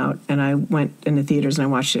came out, and I went in the theaters and I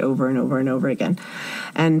watched it over and over and over again.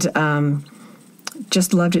 And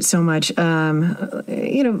just loved it so much. Labyrinth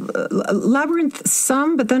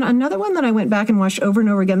some, but then another one that I went back and watched over and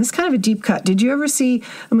over again. This is kind of a deep cut. Did you ever see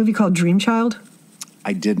a movie called Dream Child?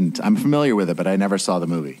 I didn't. I'm familiar with it, but I never saw the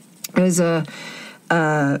movie. It was a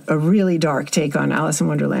really dark take on Alice in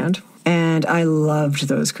Wonderland, and I loved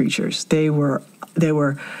those creatures. They were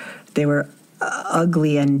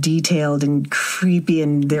ugly and detailed and creepy,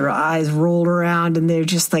 and their eyes rolled around, and they're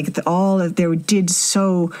just like they did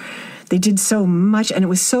so much, and it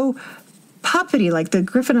was so puppety. Like the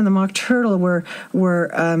Griffin and the Mock Turtle were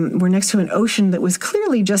next to an ocean that was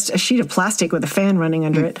clearly just a sheet of plastic with a fan running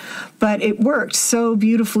under it, but it worked so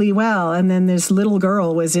beautifully well. And then this little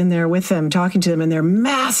girl was in there with them, talking to them, and they're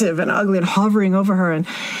massive and ugly and hovering over her. And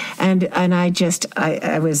I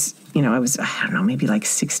was, I don't know, maybe like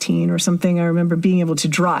 16 or something. I remember being able to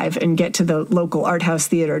drive and get to the local art house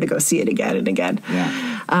theater to go see it again and again.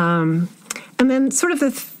 Yeah. And then sort of the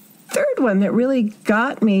third one that really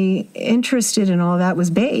got me interested in all that was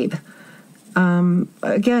Babe.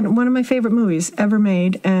 Again, one of my favorite movies ever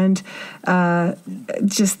made, and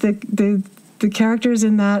just the characters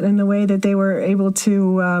in that and the way that they were able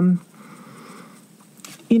to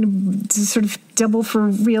to sort of double for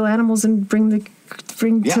real animals and bring they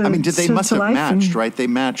must have matched, right? They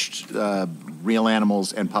matched real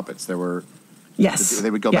animals and puppets. Yes. They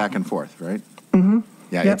would go back and forth, right? Mm-hmm.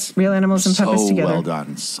 Yeah, yep. It's real animals and puppets together. So well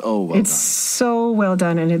done. It's so well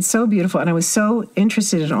done, and it's so beautiful, and I was so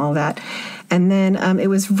interested in all that. And then I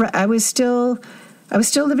was still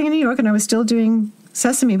living in New York, and I was still doing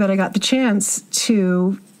Sesame, but I got the chance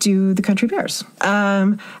to do the Country Bears.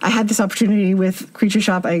 I had this opportunity with Creature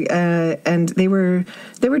Shop, and they were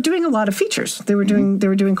doing a lot of features. They were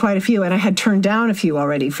doing quite a few, and I had turned down a few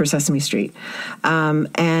already for Sesame Street,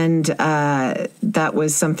 and that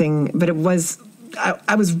was something. But it was.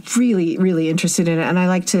 I was really, really interested in it, and I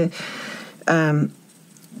like to, there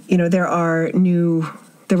were new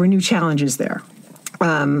challenges there,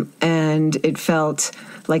 and it felt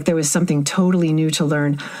like there was something totally new to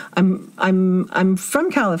learn. I'm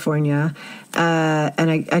from California,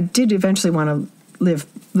 and I did eventually want to live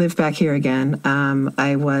back here again.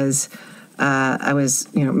 I was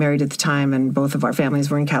married at the time, and both of our families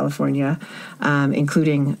were in California,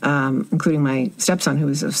 including my stepson, who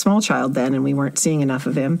was a small child then, and we weren't seeing enough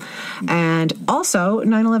of him. And also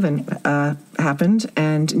 9/11 happened,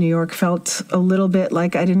 and New York felt a little bit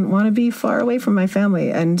like I didn't want to be far away from my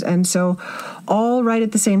family. And so all right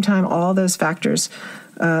at the same time, all those factors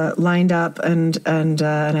lined up, and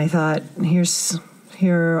I thought,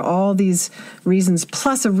 here are all these reasons,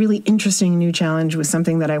 plus a really interesting new challenge with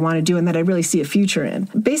something that I want to do and that I really see a future in.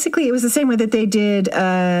 Basically, it was the same way that they did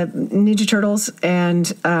Ninja Turtles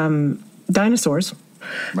and dinosaurs.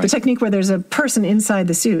 Right. The technique where there's a person inside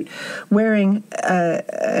the suit wearing a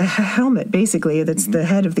helmet, basically, that's the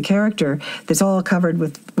head of the character, that's all covered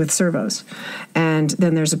with servos. And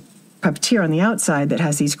then there's a puppeteer on the outside that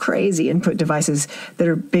has these crazy input devices that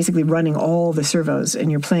are basically running all the servos, and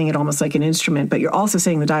you're playing it almost like an instrument, but you're also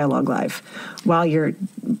saying the dialogue live while you're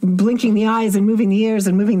blinking the eyes and moving the ears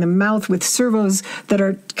and moving the mouth with servos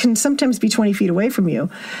that can sometimes be 20 feet away from you.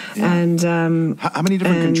 Yeah. And how many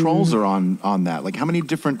different controls are on that? Like, how many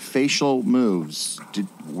different facial moves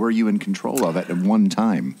were you in control of at one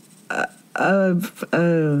time?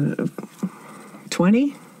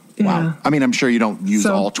 20. Yeah. Wow. I mean, I'm sure you don't use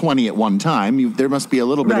all 20 at one time. There must be a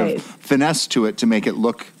little bit of finesse to it to make it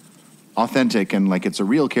look authentic and like it's a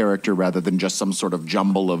real character rather than just some sort of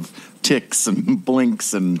jumble of ticks and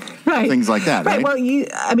blinks and things like that, right? Well,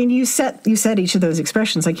 you set each of those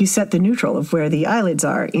expressions, like you set the neutral of where the eyelids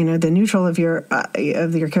are. You know, the neutral of your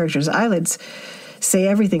character's eyelids say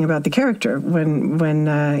everything about the character. When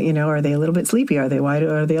are they a little bit sleepy? Are they wide?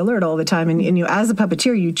 Are they alert all the time? And you, as a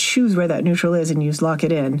puppeteer, you choose where that neutral is and you lock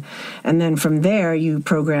it in. And then from there, you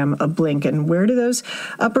program a blink. And where do those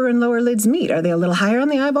upper and lower lids meet? Are they a little higher on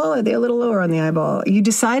the eyeball? Are they a little lower on the eyeball? You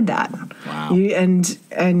decide that. Wow. You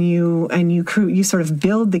sort of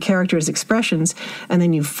build the character's expressions, and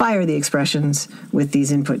then you fire the expressions with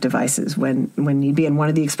these input devices when need be. And one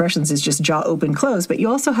of the expressions is just jaw open, close. But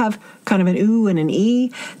you also have kind of an ooh and an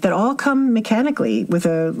E that all come mechanically with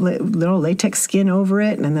a little latex skin over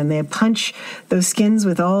it, and then they punch those skins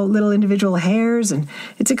with all little individual hairs, and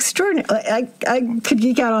it's extraordinary. I could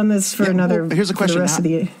geek out on this for another. Well, here's a question: the rest of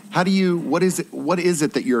the. How do you? What is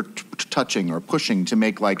it that you're touching or pushing to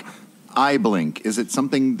make like eye blink? Is it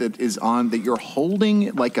something that is on that you're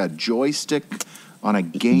holding like a joystick on a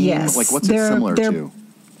game? Yes. Like what's it similar to?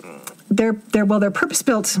 They're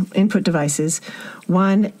purpose-built input devices.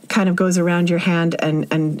 One kind of goes around your hand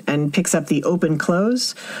and picks up the open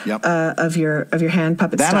close of your hand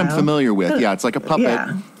puppet that style. I'm familiar with. Yeah, it's like a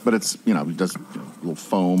puppet, but it's it does a little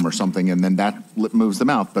foam or something, and then that moves the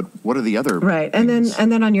mouth. But what are the other things?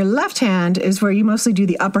 And then on your left hand is where you mostly do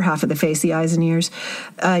the upper half of the face, the eyes and ears.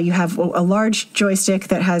 You have a large joystick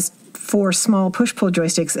that has 4 small push-pull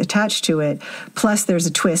joysticks attached to it, plus there's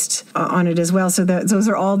a twist on it as well. So those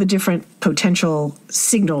are all the different potential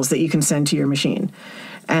signals that you can send to your machine.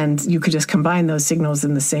 And you could just combine those signals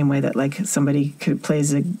in the same way that like somebody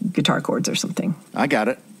plays a guitar chords or something. I got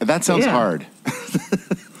it. That sounds hard.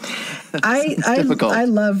 It's difficult. I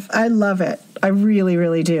love it. I really,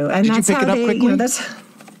 really do. And Did that's you pick how it up quickly?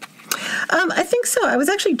 I think so. I was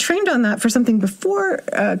actually trained on that for something before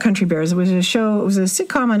Country Bears. It was a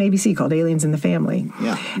sitcom on ABC called Aliens in the Family.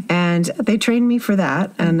 Yeah. And they trained me for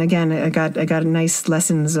that. And again, I got nice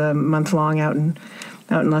lessons a month long out in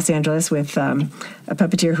Los Angeles with a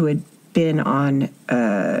puppeteer who had been on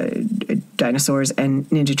dinosaurs and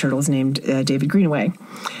Ninja Turtles named David Greenaway.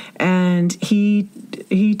 And he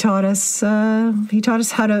taught us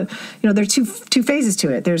how to, there are two phases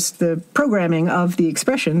to it. There's the programming of the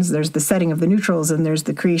expressions, there's the setting of the neutrals, and there's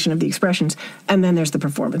the creation of the expressions, and then there's the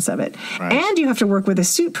performance of it. Right. And you have to work with a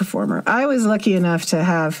suit performer. I was lucky enough to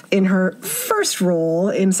have, in her first role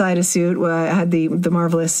inside a suit, I had the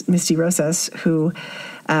marvelous Misty Rosas, who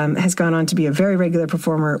has gone on to be a very regular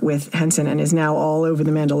performer with Henson and is now all over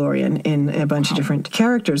The Mandalorian in a bunch of different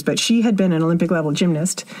characters. But she had been an Olympic-level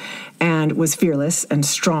gymnast and was fearless and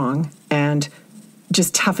strong and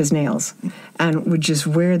just tough as nails, and would just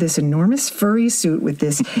wear this enormous furry suit with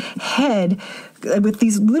this head, with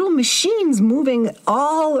these little machines moving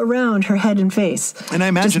all around her head and face. And I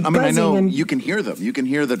imagine, I know you can hear them. You can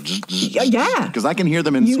hear the yeah, because I can hear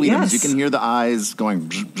them in Sweden. Yes. You can hear the eyes going.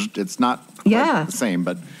 It's not quite the same,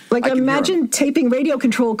 but like imagine taping radio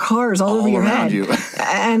control cars all over your head,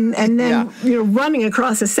 and then running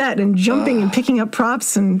across a set and jumping and picking up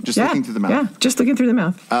props and just looking through the mouth. Yeah, just looking through the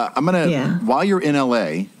mouth. I'm gonna while you're in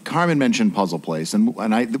LA, Carmen mentioned Puzzle Place,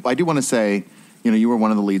 and I do want to say. You were one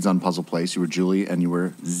of the leads on Puzzle Place. You were Julie, and you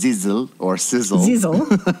were Zizzle or Sizzle. Zizzle.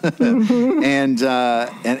 Mm-hmm.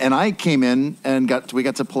 And I came in and we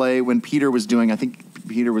got to play when Peter was doing. I think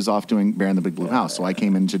Peter was off doing Bear in the Big Blue House, so I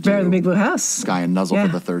came in to do Bear in the Big Blue House, Sky and Nuzzle for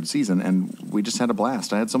the 3rd season, and we just had a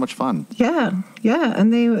blast. I had so much fun. Yeah,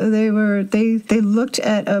 and they looked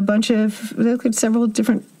at several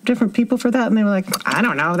different people for that, and they were like, I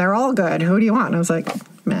don't know, they're all good. Who do you want? And I was like,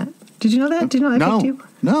 Matt, did you know that? Did you know I picked you?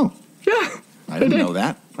 No. Yeah. I didn't know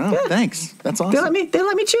that. Oh, thanks. That's awesome. They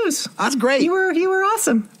let me choose. That's great. You were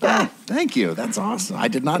awesome. Yeah. Oh, thank you. That's awesome. I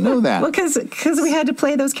did not know that. Well, because we had to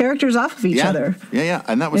play those characters off of each other. Yeah,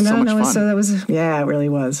 and that was so much fun. So that was, it really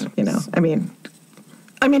was. I mean,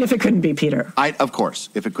 if it couldn't be Peter. Of course,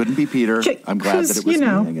 if it couldn't be Peter, I'm glad that it was me.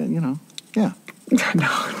 Yeah. No,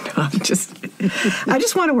 I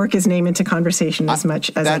just want to work his name into conversation as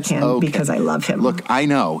much as I can because I love him. Look, I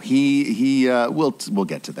know we'll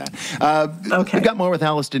get to that. Okay, we've got more with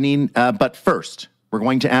Alice Dinnean, but first we're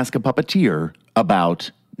going to ask a puppeteer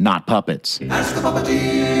about not puppets. Ask the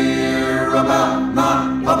puppeteer about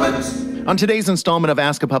not puppets. On today's installment of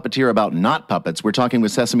Ask a Puppeteer About Not Puppets, we're talking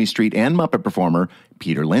with Sesame Street and Muppet performer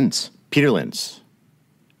Peter Linz. Peter Linz,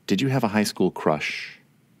 did you have a high school crush?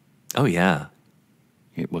 Oh, yeah.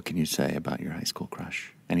 What can you say about your high school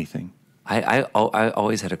crush? Anything? I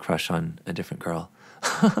always had a crush on a different girl.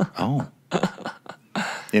 Oh.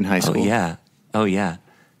 In high school? Oh, yeah.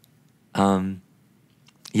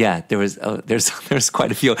 Yeah, there's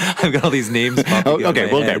quite a few. I've got all these names.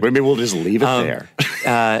 Okay, well, maybe we'll just leave it there.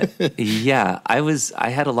 Yeah, I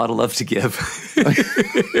had a lot of love to give.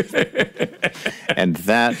 And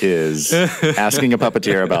that is Asking a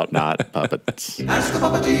Puppeteer About Not Puppets. Ask a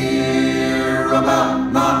puppeteer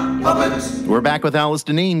about not puppets. We're back with Alice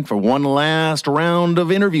Dinnean for one last round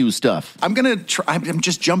of interview stuff. I'm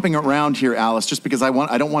just jumping around here, Alice, just because I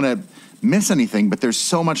don't want to miss anything, but there's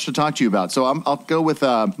so much to talk to you about. So I'll go with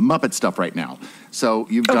Muppet stuff right now. So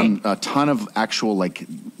you've done a ton of actual,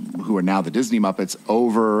 who are now the Disney Muppets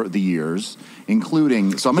over the years,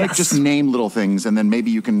 including, so I'm going to just name little things, and then maybe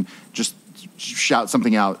you can just shout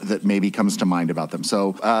something out that maybe comes to mind about them.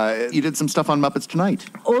 So you did some stuff on Muppets Tonight.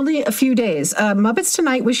 Only a few days. Muppets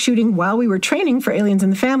Tonight was shooting while we were training for Aliens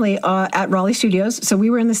in the Family at Raleigh Studios. So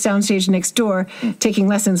we were in the soundstage next door taking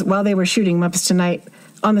lessons while they were shooting Muppets Tonight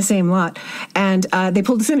on the same lot. And they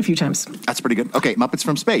pulled us in a few times. That's pretty good. Okay, Muppets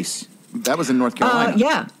from Space. That was in North Carolina.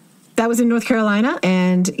 Yeah. That was in North Carolina,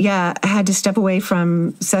 and I had to step away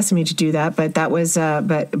from Sesame to do that. But that was,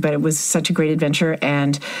 but it was such a great adventure,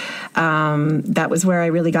 and that was where I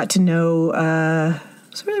really got to know.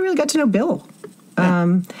 Really got to know Bill,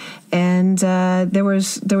 and there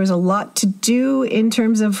was a lot to do in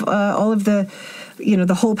terms of all of the,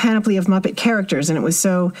 the whole panoply of Muppet characters, and it was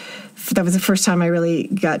so. That was the first time I really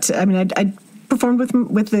got to. I mean, I performed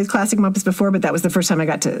with the classic Muppets before, but that was the first time I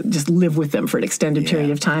got to just live with them for an extended period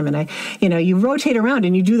of time. And you rotate around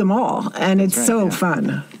and you do them all, and it's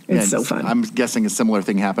fun. It's so fun. I'm guessing a similar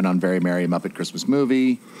thing happened on Very Merry Muppet Christmas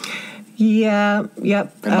Movie. Yeah,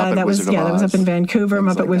 yep. That was up in Vancouver.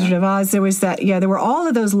 Things Muppet Wizard of Oz. There was that. Yeah, there were all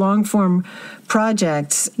of those long form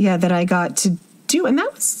projects. Yeah, that I got to do, and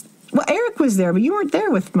that was. Well, Eric was there, but you weren't there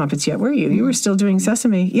with Muppets yet, were you? You were still doing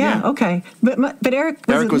Sesame. Yeah. Okay. But Eric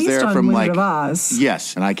was at least there on Wizard of Oz.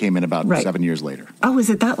 Yes, and I came in about 7 years later. Oh, was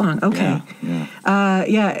it that long? Okay.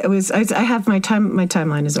 Yeah. It was. I have my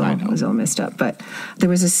timeline is all messed up, but there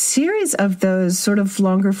was a series of those sort of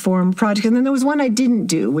longer form projects, and then there was one I didn't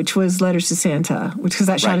do, which was Letters to Santa, because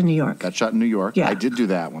that shot in New York. That shot in New York. Yeah. I did do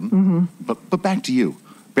that one. Mm-hmm. But back to you.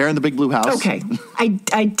 Bear in the Big Blue House. Okay,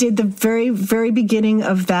 I did the very, very beginning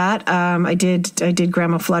of that. I did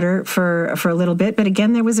Grandma Flutter for a little bit, but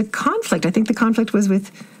again there was a conflict. I think the conflict was with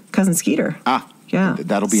Cousin Skeeter. Yeah,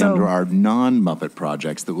 that'll be under our non-Muppet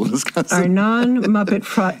projects that we'll discuss. Our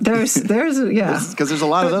non-Muppet there's because there's a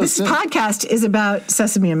lot of those. This podcast is about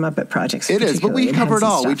Sesame and Muppet projects. It is, but we cover it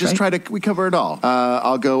all. We just we cover it all.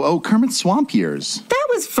 I'll go. Kermit's Swamp Years. That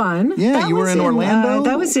was fun. Yeah, you were in Orlando.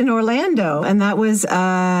 That was in Orlando, and that was.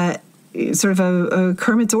 Sort of a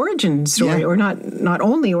Kermit's origin story, or not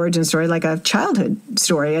only origin story, like a childhood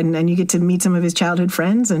story, and you get to meet some of his childhood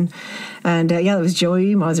friends, and it was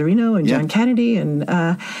Joey Mazzarino and John Kennedy, and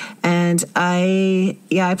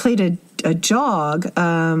I played a dog.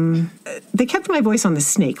 They kept my voice on the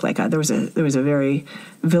snake, there was a very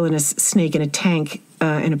villainous snake in a tank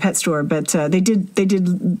in a pet store, but they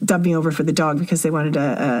did dub me over for the dog because they wanted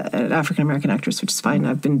an African American actress, which is fine.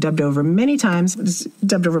 I've been dubbed over many times,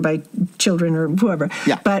 dubbed over by children or whoever.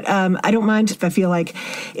 Yeah. But I don't mind if I feel like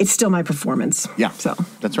it's still my performance. Yeah. So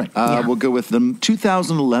that's right. We'll go with the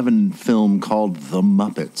 2011 film called The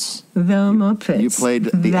Muppets. The Muppets. You played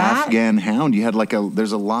the Afghan Hound. You had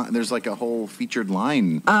there's a whole featured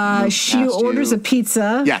line. She orders a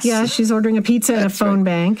pizza. Yes. Yeah, she's ordering a pizza in a phone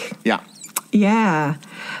bank. Yeah. Yeah.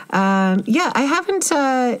 I haven't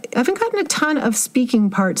gotten a ton of speaking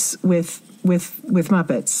parts with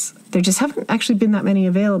Muppets. There just haven't actually been that many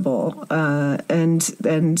available. And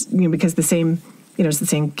because the same, it's the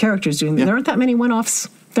same characters doing them. There aren't that many one-offs.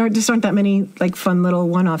 There just aren't that many fun little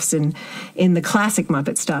one-offs in the classic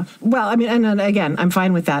Muppet stuff. Well, I mean, and again, I'm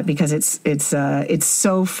fine with that because it's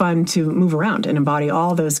so fun to move around and embody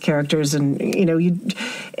all those characters. And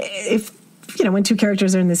when two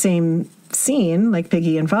characters are in the same scene, like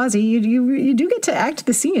Piggy and Fozzie, you do get to act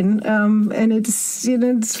the scene, and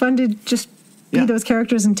it's fun to just be those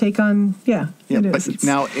characters and take on. It is. But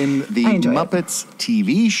now in the Muppets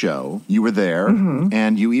TV show, you were there,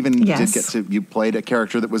 and you even you played a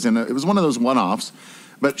character that was it was one of those one-offs.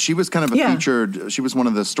 But she was kind of a featured. She was one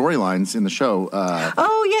of the storylines in the show.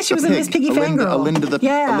 She was in Miss Piggy Fangirl.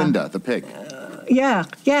 Alinda the pig. Yeah,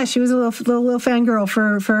 she was a little fangirl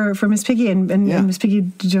for Miss Piggy, and Miss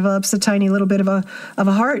Piggy develops a tiny little bit of a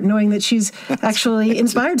heart, knowing that she's actually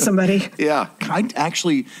inspired somebody. Yeah, I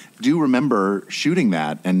actually do remember shooting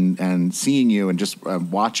that and seeing you and just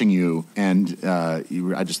watching you, and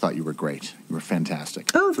I just thought you were great. You were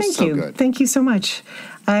fantastic. Oh, thank you. Good. Thank you so much.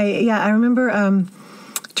 I remember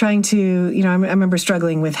trying to, I remember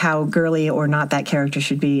struggling with how girly or not that character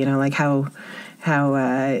should be, like how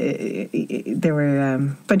there were a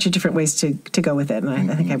bunch of different ways to go with it,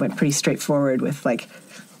 and I think I went pretty straightforward with like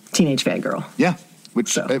teenage fangirl. Yeah,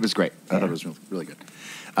 it was great. I thought it was really, really good.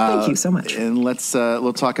 Thank you so much. And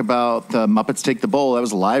we'll talk about Muppets Take the Bowl. That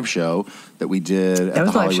was a live show that we did at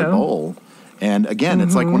the Hollywood Bowl. And again,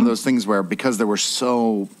 it's like one of those things where because it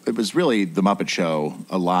was really the Muppet Show,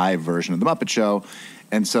 a live version of the Muppet Show.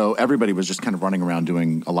 And so everybody was just kind of running around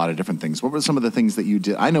doing a lot of different things. What were some of the things that you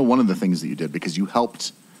did? I know one of the things that you did because you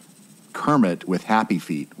helped Kermit with Happy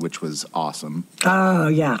Feet, which was awesome. Oh,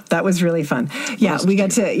 yeah. That was really fun. Yeah, we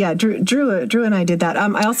got to, Drew and I did that.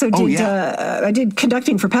 I also did, I did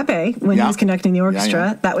conducting for Pepe when he was conducting the orchestra.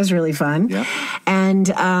 Yeah. That was really fun. Yeah. And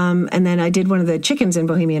then I did one of the chickens in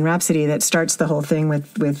Bohemian Rhapsody that starts the whole thing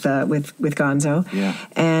with Gonzo. Yeah.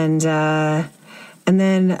 And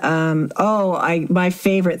then, my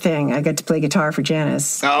favorite thing, I got to play guitar for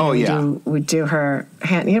Janice. Oh, yeah. We'd do her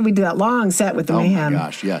hand. We did that long set with the Mayhem. Oh, my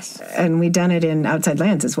gosh, yes. And we'd done it in Outside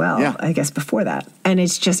Lands as well, I guess, before that. And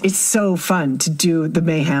it's so fun to do the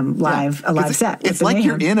Mayhem live set. It's like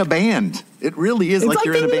you're in a band. It really is like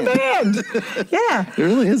you're in a band. Yeah. It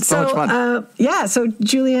really is so much fun. So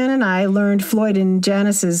Julianne and I learned Floyd and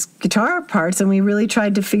Janice's guitar parts, and we really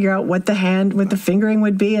tried to figure out what the fingering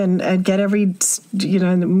would be and get every,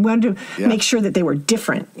 and we wanted to make sure that they were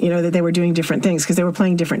different, that they were doing different things because they were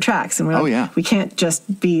playing different tracks. And we can't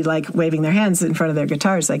just be like waving their hands in front of their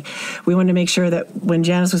guitars. Like we wanted to make sure that when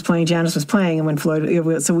Janice was playing, and when Floyd,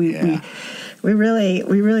 we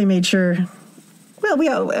really made sure.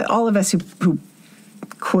 Well, all of us who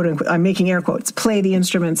quote unquote, I'm making air quotes, play the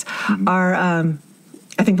instruments are,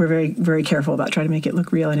 I think we're very, very careful about trying to make it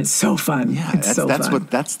look real, and it's so fun. Yeah, that's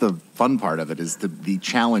the fun part of it is the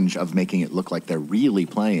challenge of making it look like they're really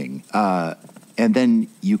playing. And then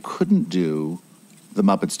you couldn't do the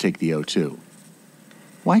Muppets Take the O2.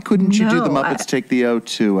 Why couldn't you do the Muppets Take the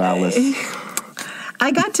O2, Alice? I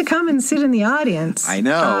got to come and sit in the audience. I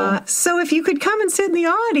know. So if you could come and sit in the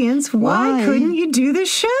audience, why couldn't you do the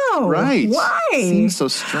show? Right. Why? Seems so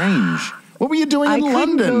strange. What were you doing in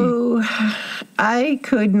London? I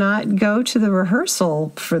could not go to the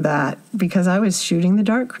rehearsal for that because I was shooting The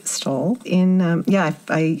Dark Crystal.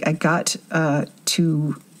 I got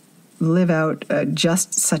to live out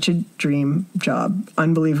just such a dream job.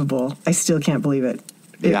 Unbelievable. I still can't believe it.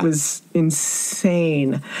 It was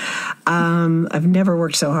insane. I've never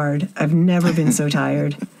worked so hard. I've never been so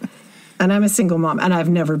tired. And I'm a single mom, and I've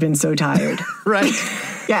never been so tired. Right.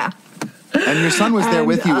 Yeah. And your son was there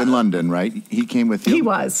with you in London, right? He came with you? He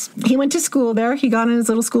was. He went to school there. He got in his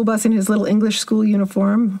little school bus in his little English school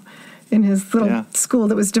uniform in his little school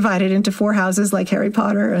that was divided into 4 houses like Harry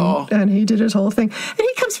Potter, and he did his whole thing. And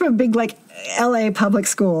he comes from a big, like, L.A. public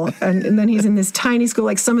school, and then he's in this tiny school.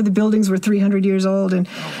 Like, some of the buildings were 300 years old, and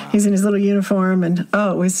he's in his little uniform, and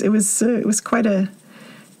it was quite a,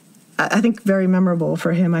 I think, very memorable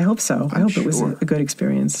for him. I hope so. I hope it was a good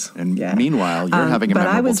experience. And meanwhile, you're having a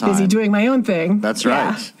memorable time. But I was busy doing my own thing. That's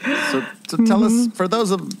right. Yeah. So tell us, for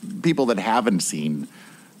those of people that haven't seen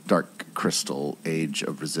Dark Crystal, Age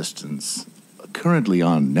of Resistance, currently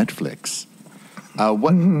on Netflix,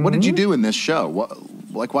 what did you do in this show?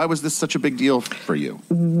 Why was this such a big deal for you?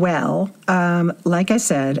 Well, like I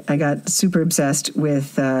said, I got super obsessed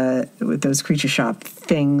with those Creature Shop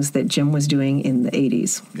things that Jim was doing in the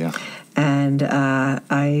 80s. Yeah. And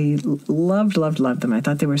I loved them. I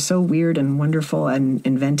thought they were so weird and wonderful and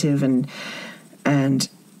inventive and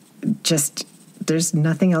just... There's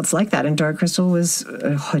nothing else like that. And Dark Crystal was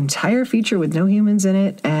an entire feature with no humans in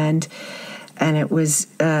it, and it was.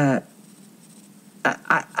 I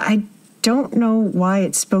don't know why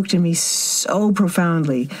it spoke to me so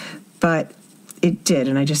profoundly, but it did,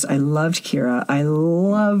 and I loved Kira. I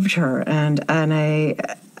loved her, and I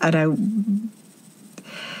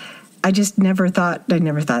just never thought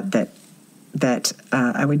that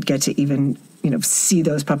I would get to even see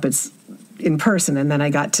those puppets in person, and then I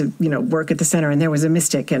got to work at the center, and there was a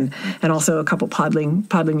mystic and also a couple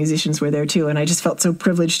podling musicians were there too, and I just felt so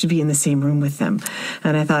privileged to be in the same room with them.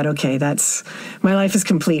 And I thought, okay, my life is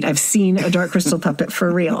complete. I've seen a Dark Crystal puppet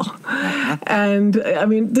for real. And I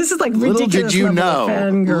mean, this is like ridiculous. Little did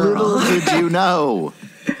you know.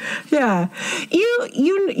 Yeah.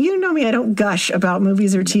 You know me, I don't gush about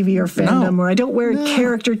movies or TV or fandom, or I don't wear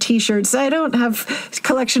character T-shirts. I don't have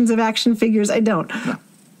collections of action figures. I don't. No.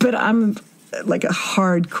 But I'm like a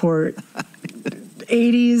hardcore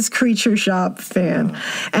 80s Creature Shop fan.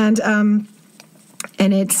 And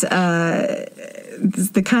it's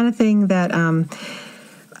the kind of thing that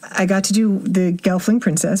I got to do. The Gelfling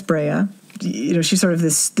princess, Brea, she's sort of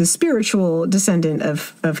the spiritual descendant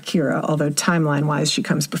of Kira, although timeline-wise she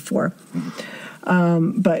comes before.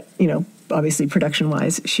 But, obviously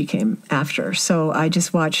production-wise she came after. So I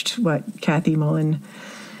just watched what Kathy Mullen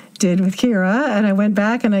did with Kira, and I went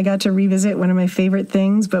back and I got to revisit one of my favorite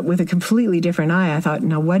things, but with a completely different eye. I thought,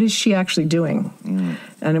 now what is she actually doing?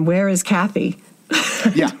 And where is Kathy?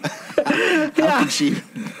 Yeah. How can she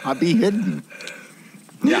be hidden?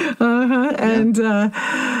 Yeah. And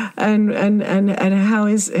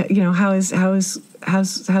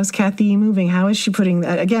how's Kathy moving? How is she putting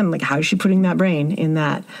that, again, like how is she putting that brain in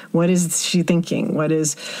that? What is she thinking? What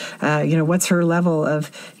is, what's her level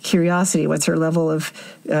of curiosity? What's her level of,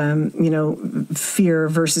 fear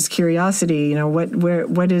versus curiosity?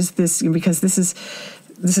 What is this? Because this is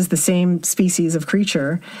the same species of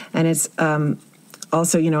creature, and it's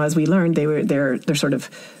also, as we learned, they're sort of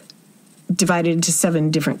divided into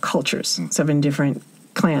 7 different cultures, 7 different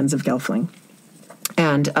clans of Gelfling.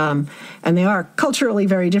 And they are culturally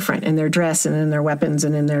very different in their dress and in their weapons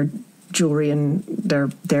and in their jewelry and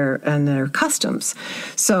their customs.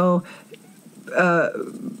 So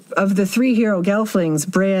of the 3 hero Gelflings,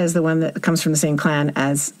 Brea is the one that comes from the same clan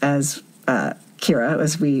as Kira,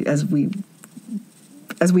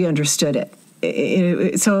 as we understood it.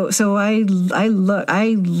 So I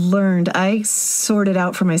sorted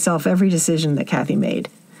out for myself every decision that Kathy made,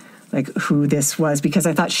 like who this was, because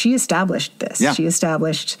I thought she established this. Yeah. She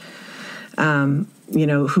established, the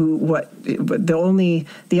only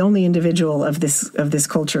individual of this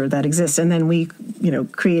culture that exists, and then we,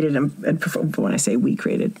 created and when I say we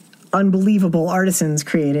created, unbelievable artisans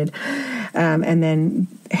created, and then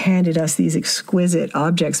handed us these exquisite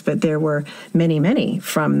objects. But there were many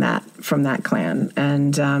from that clan,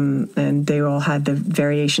 and they all had the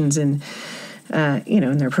variations in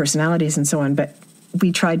in their personalities and so on. But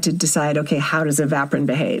we tried to decide, okay, how does a Vaprin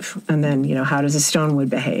behave? And then, how does a Stonewood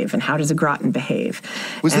behave? And how does a Groton behave?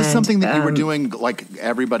 Was this something that you were doing, like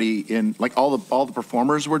everybody in, like all the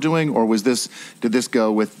performers were doing? Or did this go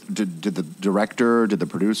with, did the director, did the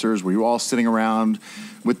producers, were you all sitting around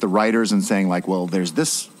with the writers and saying like, well, there's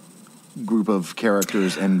this group of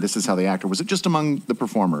characters and this is how they act? Or was it just among the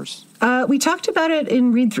performers? We talked about it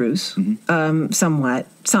in read-throughs, somewhat,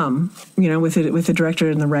 with the director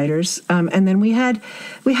and the writers, and then we had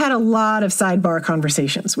a lot of sidebar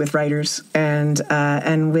conversations with writers, and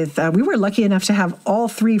with we were lucky enough to have all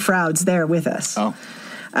 3 Frouds there with us. Oh.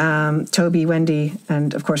 Toby, Wendy,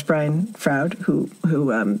 and of course Brian Froud, who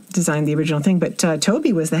designed the original thing. But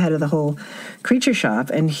Toby was the head of the whole Creature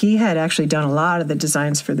Shop, and he had actually done a lot of the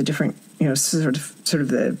designs for the different, he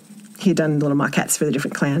had done little maquettes for the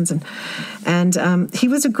different clans, and he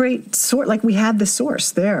was a great sort. Like, we had the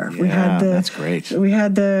source there. Yeah, that's great. We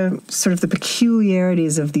had the sort of the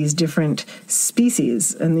peculiarities of these different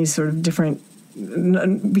species and these sort of different.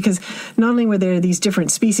 Because not only were there these different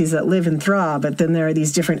species that live in Thra, but then there are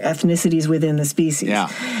these different ethnicities within the species. Yeah.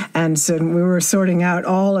 And so we were sorting out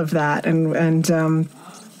all of that and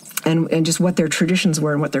just what their traditions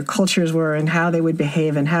were and what their cultures were and how they would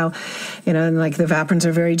behave and how, and like the Vaprins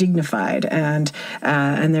are very dignified and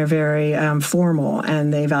they're very formal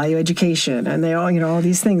and they value education and they all, all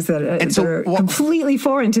these things that are completely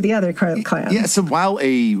foreign to the other clans. Yeah, so while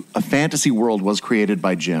a fantasy world was created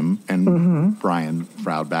by Jim and Brian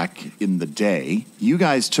Froud back in the day, you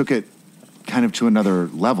guys took it kind of to another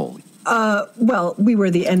level. Well, we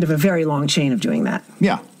were the end of a very long chain of doing that.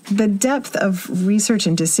 Yeah. The depth of research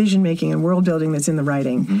and decision-making and world-building that's in the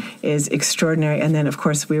writing is extraordinary. And then, of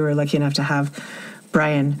course, we were lucky enough to have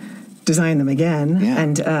Brian design them again,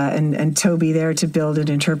 and Toby there to build and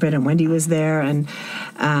interpret, and Wendy was there, and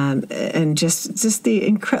just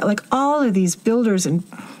the like all of these builders and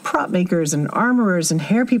prop makers and armorers and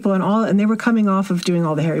hair people and they were coming off of doing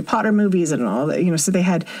all the Harry Potter movies and all that, so they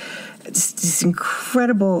had this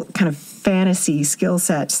incredible kind of fantasy skill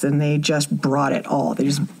sets, and they just brought it all. They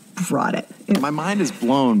just brought it. My mind is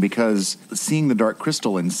blown because seeing the Dark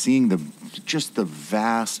Crystal and seeing the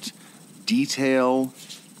vast detail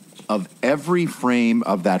of every frame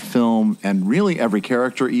of that film, and really every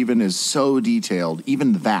character even is so detailed,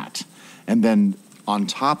 even that. And then on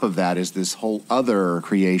top of that is this whole other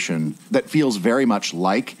creation that feels very much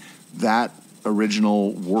like that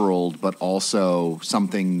original world, but also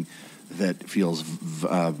something that feels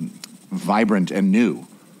vibrant and new.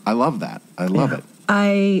 I love that. I love it.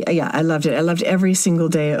 I loved it. I loved every single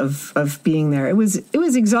day of being there. It was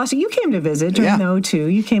exhausting. You came to visit during the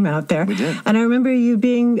O2. You came out there. We did. And I remember you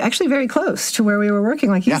being actually very close to where we were working.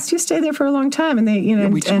 Like you stayed there for a long time, and they,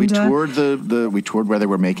 we toured we toured where they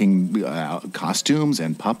were making costumes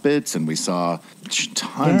and puppets, and we saw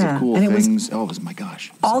tons of cool things. My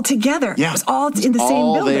gosh! All together. Yeah, it was all in the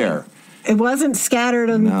same building. There. It wasn't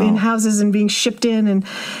scattered in houses and being shipped in, and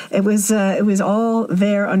it was all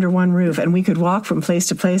there under one roof, and we could walk from place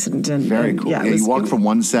to place. And very cool. Yeah, you walk from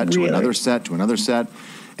one set to another set to another set.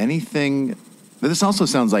 Anything. This also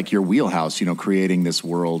sounds like your wheelhouse. Creating this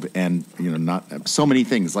world, and not so many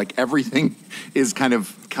things. Like everything is kind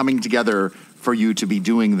of coming together for you to be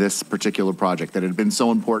doing this particular project that had been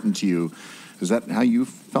so important to you. Is that how you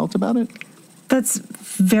felt about it? That's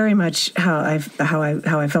very much how I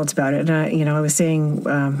felt about it. And I was saying,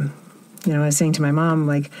 to my mom,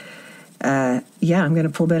 like, I'm going to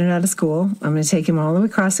pull Bennett out of school. I'm going to take him all the way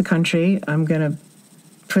across the country. I'm going to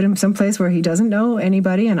put him someplace where he doesn't know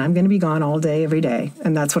anybody, and I'm going to be gone all day, every day.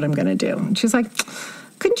 And that's what I'm going to do. And she's like,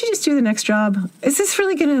 couldn't you just do the next job? Is this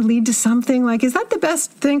really going to lead to something? Like, is that the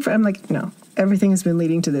best thing for? I'm like, no, everything has been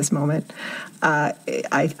leading to this moment.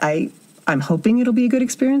 I'm hoping it'll be a good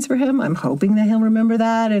experience for him. I'm hoping that he'll remember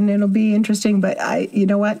that and it'll be interesting. But you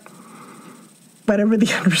know what? Whatever the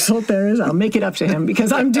end result there is, I'll make it up to him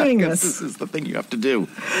because I'm doing this. This is the thing you have to do.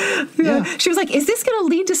 Yeah. She was like, is this going to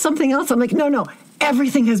lead to something else? I'm like, no.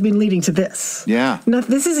 Everything has been leading to this. Yeah. No,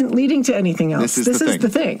 this isn't leading to anything else. This is the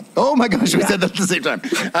thing. Oh, my gosh. We said that at the same time.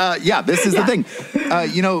 This is the thing.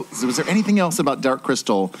 Was there anything else about Dark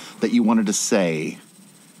Crystal that you wanted to say?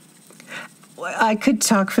 I could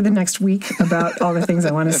talk for the next week about all the things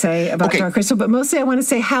I want to say about Dark Crystal, but mostly I want to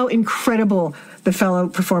say how incredible the fellow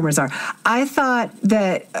performers are. I thought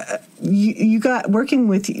that you got working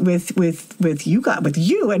with you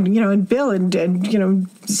and Bill and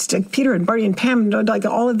Peter and Barty and Pam and like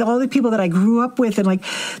all the people that I grew up with, and like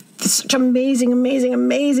such amazing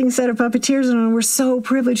set of puppeteers, and we're so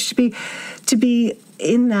privileged to be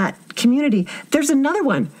in that community. There's another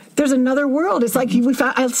one. There's another world. It's like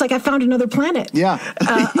I found another planet. Yeah.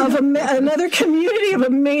 Of another community of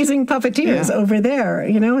amazing puppeteers over there.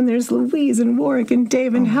 And there's Louise and Warwick and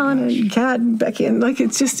Dave and Helen and Kat and Becky, and like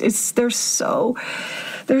they're so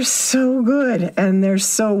good and they're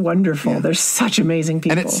so wonderful. They're such amazing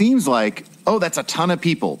people. And it seems like that's a ton of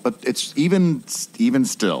people, but it's even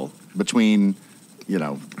still between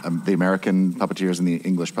the American puppeteers and the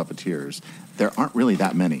English puppeteers, there aren't really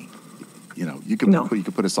that many. You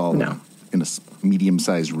could put us all in a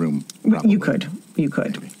medium-sized room. Probably. You could,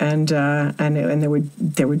 and there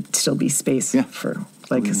would still be space for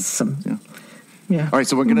like some. Yeah. All right,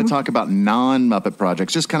 so we're going to talk about non-Muppet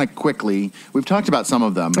projects just kind of quickly. We've talked about some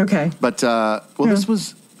of them. Okay. But this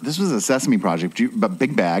was a Sesame project, but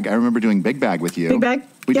Big Bag. I remember doing Big Bag with you. Big Bag.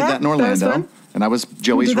 We did that in Orlando. That was fun. And I was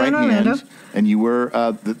Joey's right hand, and you were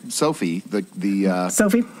Sophie, the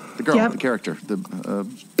Sophie. The girl, the character.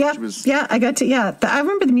 I got to. I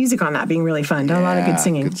remember the music on that being really fun. Done a lot of good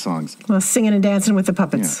singing. Good songs. Well, singing and dancing with the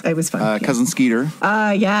puppets. It was fun. Cousin Skeeter.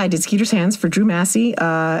 I did Skeeter's Hands for Drew Massey,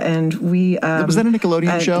 and we. Was that a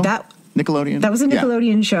Nickelodeon show? Nickelodeon. That was a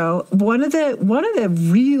Nickelodeon show. One of the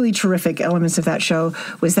really terrific elements of that show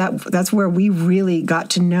was that's where we really got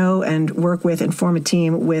to know and work with and form a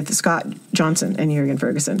team with Scott Johnson and Jurgen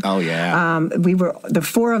Ferguson. Oh yeah. The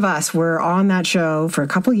four of us were on that show for a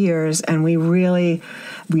couple years, and we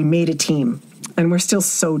made a team. And we're still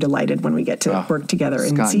so delighted when we get to work together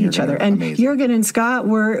and see each other. And amazing. Jurgen and Scott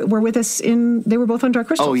were with us they were both on Dark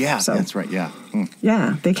Crystal. Oh yeah, that's right. Yeah.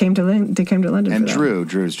 Yeah, they came to London. And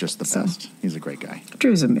Drew's just the best. He's a great guy.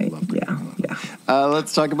 Drew's amazing. Yeah.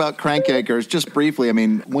 Let's talk about Crankacres just briefly. I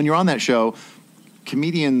mean, when you're on that show,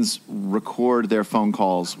 comedians record their phone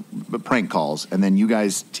calls, prank calls, and then you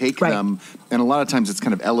guys take them, and a lot of times it's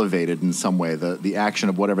kind of elevated in some way. The action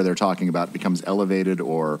of whatever they're talking about becomes elevated,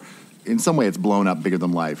 or in some way it's blown up bigger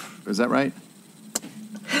than life. Is that right?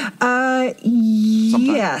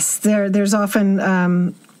 Yes. There's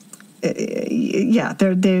often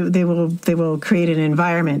they will create an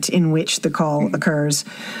environment in which the call occurs,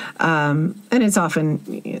 and it's often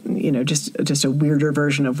just a weirder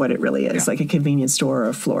version of what it really is, like a convenience store or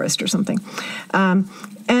a florist or something.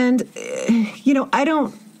 And I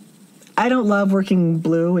don't love working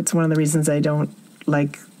blue. It's one of the reasons I don't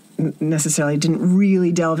necessarily didn't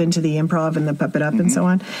really delve into the improv and the puppet up and so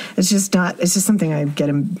on. It's just something I get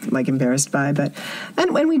embarrassed by. But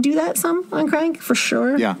and when we do that some on Crank for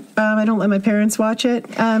sure. Yeah. I don't let my parents watch it.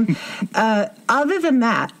 Other than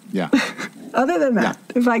that, other than that,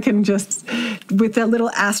 if I can just, with that little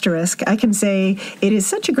asterisk, I can say it is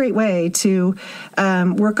such a great way to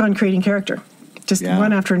work on creating character. Just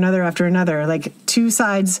one after another, like two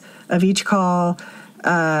sides of each call,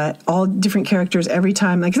 all different characters every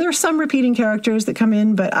time. Like there are some repeating characters that come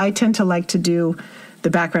in, but I tend to like to do the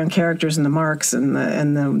background characters and the marks and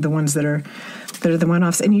the ones that are the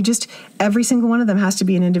one-offs. And you just, every single one of them has to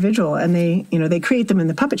be an individual. And they create them in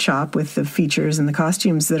the puppet shop with the features and the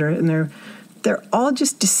costumes that are, and they're all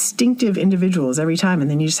just distinctive individuals every time. And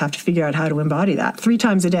then you just have to figure out how to embody that 3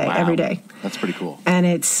 times a day, every day. That's pretty cool. And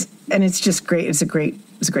it's just great. It's a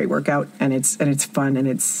great workout, and it's fun, and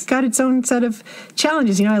it's got its own set of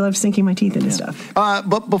challenges. I love sinking my teeth into stuff.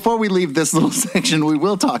 But before we leave this little section, we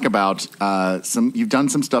will talk about you've done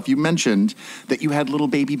some stuff. You mentioned that you had little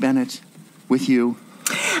baby Bennett with you.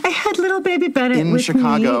 I had little baby Bennett in with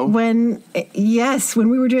Chicago me when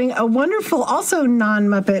we were doing a wonderful, also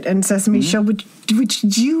non-Muppet and Sesame show, which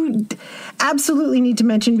you absolutely need to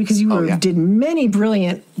mention because you did many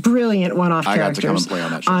brilliant one-off characters. I got to come and play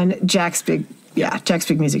on that show. On Jack's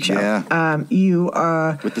Big Music Show. Yeah. You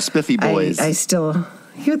are with the Spiffy Boys.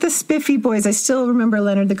 You're the Spiffy Boys. I still remember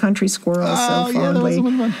Leonard the Country Squirrel so fondly. Yeah, that was a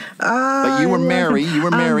fun. But you were Mary. You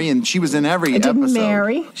were Mary, and she was in every episode.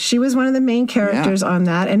 Mary. She was one of the main characters on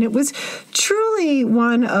that, and it was truly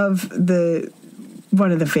one of the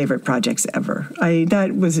favorite projects ever.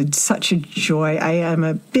 That was such a joy. I am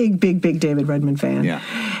a big David Redman fan. Yeah,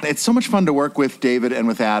 it's so much fun to work with David and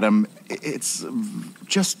with Adam. It's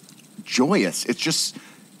just joyous. It's just.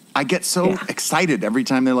 I get so excited every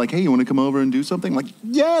time they're like, "Hey, you want to come over and do something?" I'm like,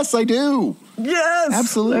 yes, I do. Yes,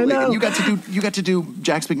 absolutely. And you got to do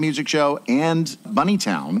Jack's Big Music Show and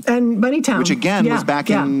Bunnytown, which again was back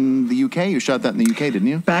in the UK. You shot that in the UK, didn't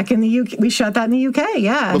you? Back in the UK, we shot that in the UK.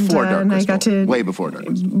 Yeah, before Dark Crystal. I got to way before Dark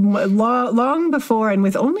Crystal. Long before, and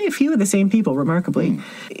with only a few of the same people. Remarkably,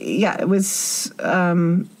 it was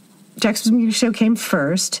Jack's Big Music Show came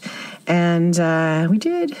first, and we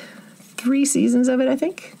did 3 seasons of it, I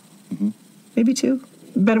think. Maybe 2.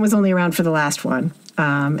 Ben was only around for the last one.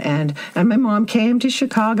 And my mom came to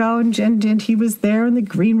Chicago and he was there in the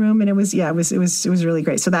green room, and it was really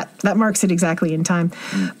great. So that marks it exactly in time.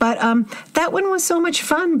 But that one was so much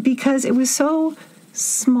fun because it was so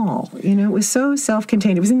small. It was so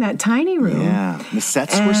self-contained. It was in that tiny room. Yeah. The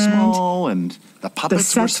sets were small and the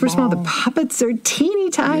puppets were small. The puppets are teeny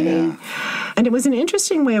tiny. Yeah. And it was an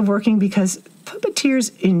interesting way of working because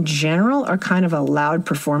puppeteers in general are kind of a loud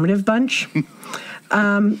performative bunch.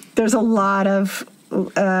 There's a lot of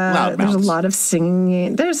there's a lot of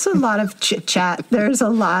singing. There's a lot of chit chat. There's a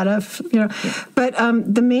lot of But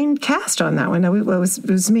the main cast on that one, it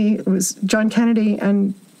was me. It was John Kennedy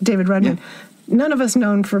and David Redman. Yeah. None of us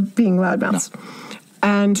known for being loudmouths. No.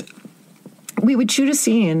 And we would shoot a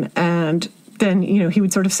scene, and then he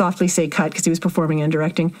would sort of softly say cut because he was performing and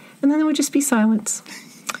directing, and then there would just be silence.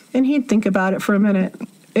 And he'd think about it for a minute.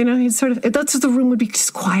 He'd sort of, that's the room would be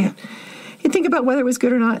just quiet. He'd think about whether it was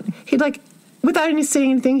good or not. He'd without any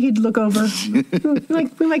saying anything, he'd look over.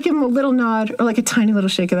 We might give him a little nod or a tiny little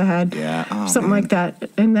shake of the head. Yeah. Something like that.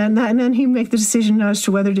 And then he'd make the decision as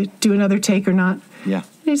to whether to do another take or not. Yeah.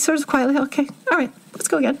 And he'd sort of quietly, okay, all right, let's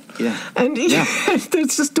go again. Yeah. And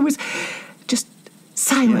there was just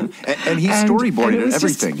silent. Yeah. And he storyboarded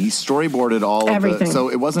everything. He storyboarded all everything. Of the... So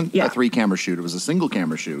it wasn't a 3-camera shoot. It was a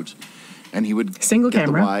single-camera shoot. And he would get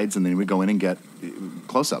the wides, and then he would go in and get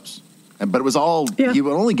close-ups. But it was all... Yeah. He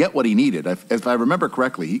would only get what he needed. If I remember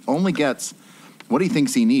correctly, he only gets what he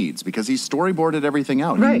thinks he needs because he storyboarded everything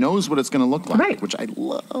out. Right. He knows what it's going to look like, which I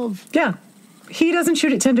love. Yeah. He doesn't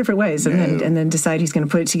shoot it 10 different ways and then decide he's going to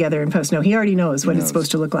put it together in post. No, he already knows what it's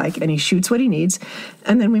supposed to look like, and he shoots what he needs,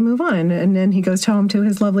 and then we move on, and then he goes home to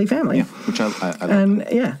his lovely family. Yeah, which I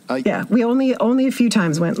love. We only a few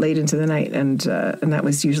times went late into the night, and that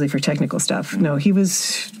was usually for technical stuff. No, he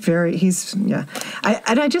was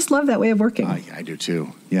I just love that way of working. I do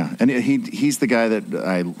too. Yeah, and he's the guy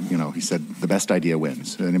that he said the best idea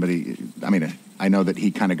wins. I know that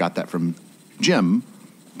he kind of got that from Jim.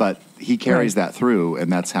 But he carries that through,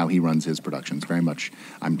 and that's how he runs his productions. Very much,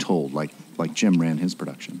 I'm told, like Jim ran his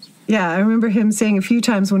productions. Yeah, I remember him saying a few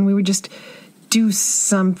times when we would just do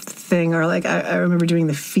something, or I remember doing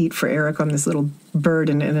the feet for Eric on this little bird,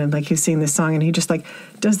 and he was singing this song, and he just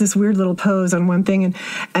does this weird little pose on one thing,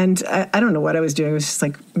 and I don't know what I was doing. I was just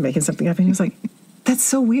making something up, and he was like, "That's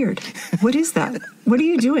so weird. What is that? What are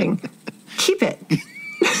you doing? Keep it.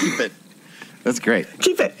 Keep it. That's great.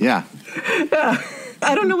 Keep it. Yeah. Yeah."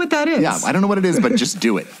 I don't know what that is. Yeah, I don't know what it is, but just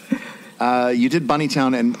do it. You did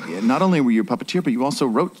Bunnytown, and not only were you a puppeteer, but you also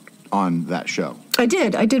wrote on that show. I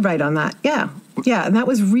did write on that, yeah. Yeah, and that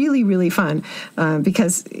was really, really fun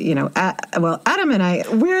because, Adam and I,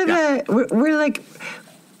 we're like,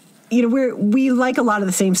 we like a lot of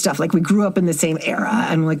the same stuff. Like, we grew up in the same era,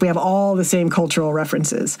 and like we have all the same cultural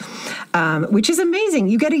references, which is amazing.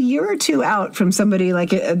 You get a year or two out from somebody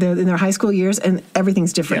like in their high school years, and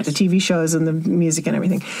everything's different. Yes. The TV shows and the music and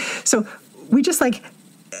everything. So we just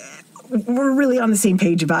we're really on the same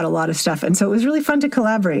page about a lot of stuff. And so it was really fun to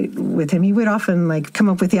collaborate with him. He would often like come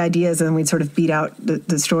up with the ideas, and then we'd sort of beat out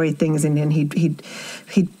the story things, and then he'd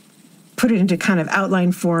put it into kind of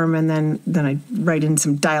outline form, and then I'd write in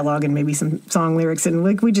some dialogue and maybe some song lyrics, and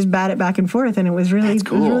like we just bat it back and forth, and it was really That's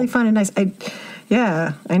cool. It was really fun and nice. I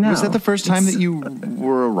know. Was that the first time that you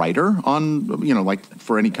were a writer on, like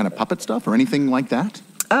for any kind of puppet stuff or anything like that?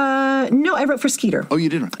 No, I wrote for Skeeter. Oh, you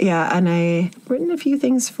did? Yeah, and I written a few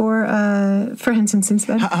things for Henson since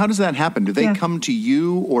then. How does that happen? Do they Yeah. come to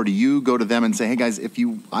you, or do you go to them and say, "Hey guys,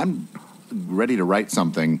 I'm ready to write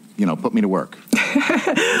something, put me to work"?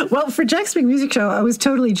 Well, for Jack's Big Music Show, I was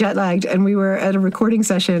totally jet lagged, and we were at a recording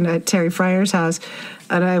session at Terry Fryer's house,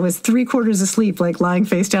 and I was 3/4 asleep, like lying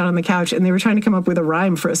face down on the couch, and they were trying to come up with a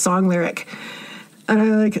rhyme for a song lyric. And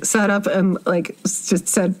I sat up and just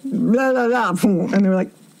said blah blah blah, boom, and they were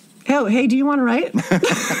like, "Hey, do you want to write?"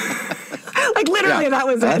 Literally, that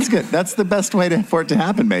was it. That's good. That's the best way for it to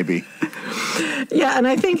happen, maybe. Yeah, and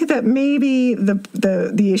I think that maybe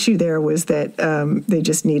the issue there was that they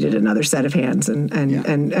just needed another set of hands,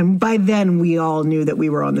 and by then we all knew that we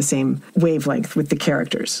were on the same wavelength with the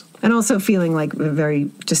characters, and also feeling like very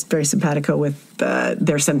simpatico with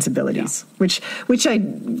their sensibilities, which I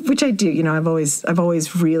do. I've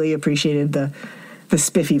always really appreciated the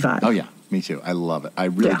spiffy vibe. Oh yeah. Me too. I love it. I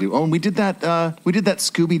really do. Oh, and we did that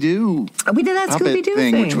Scooby-Doo. We did that Scooby-Doo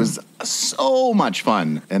thing, which was so much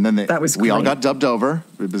fun. And then we all got dubbed over.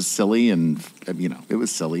 It was silly, and it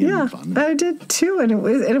was silly and fun. I did too, and it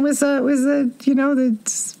was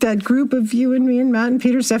that group of you and me and Matt and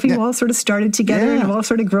Peter, Stephanie, all sort of started together and have all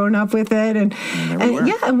sort of grown up with it, and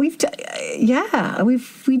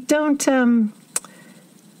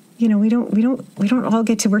we don't. We don't all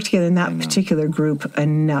get to work together in that particular group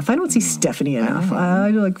enough. I don't see Stephanie enough.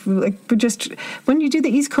 But just when you do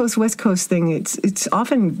the East Coast West Coast thing, it's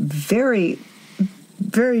often very,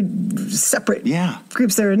 very separate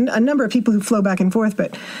groups. There are a number of people who flow back and forth,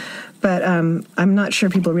 but I'm not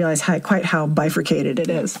sure people realize quite how bifurcated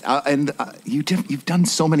it is. You've done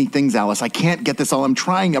so many things, Alice. I can't get this all. I'm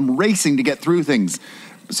racing to get through things.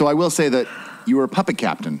 So I will say that you were a puppet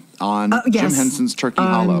captain on Jim Henson's Turkey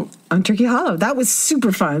Hollow. On Turkey Hollow. That was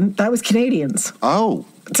super fun. That was Canadians. Oh.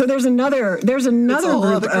 So there's another another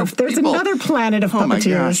planet of puppeteers. My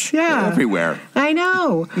gosh. Yeah. They're everywhere. I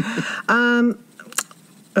know. I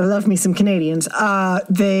love me some Canadians.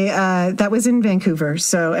 That was in Vancouver.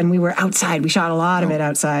 And we were outside. We shot a lot of it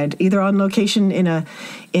outside, either on location in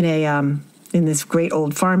this great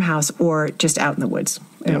old farmhouse or just out in the woods.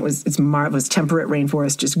 And it was temperate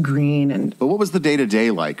rainforest, just green. But what was the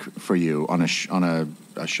day-to-day like for you on a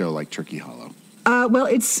show like Turkey Hollow? Well,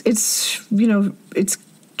 it's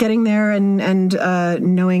getting there and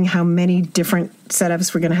knowing how many different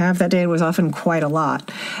setups we're going to have that day. It was often quite a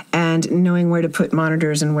lot, and knowing where to put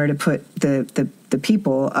monitors and where to put the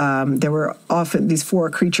people. There were often these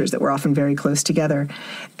four creatures that were often very close together,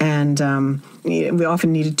 and we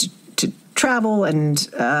often needed to travel, and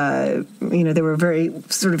they were very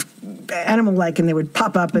sort of animal-like, and they would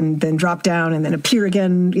pop up and then drop down and then appear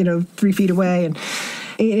again 3 feet away, and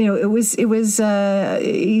we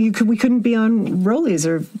couldn't be on rollies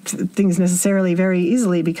or things necessarily very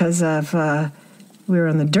easily because of we were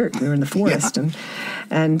on the dirt, we were in the forest,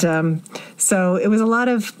 and so it was a lot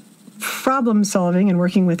of problem solving and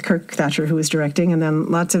working with Kirk Thatcher, who was directing, and then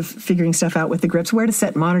lots of figuring stuff out with the grips, where to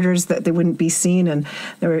set monitors that they wouldn't be seen. And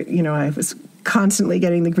there were, I was constantly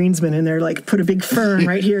getting the greensman in there, like, put a big fern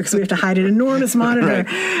right here because we have to hide an enormous monitor,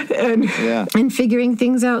 and figuring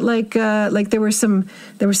things out, like there were some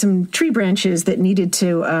tree branches that needed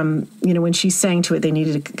to, when she sang to it, they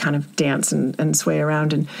needed to kind of dance and sway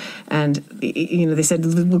around, and they said,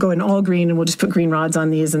 we'll go in all green and we'll just put green rods on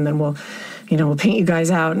these, and then we'll paint you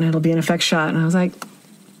guys out, and it'll be an effect shot. And I was like,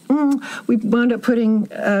 we wound up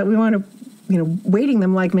weighting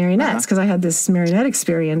them like marionettes, because I had this marionette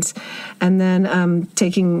experience, and then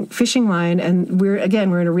taking fishing line, and we're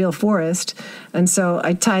in a real forest, and so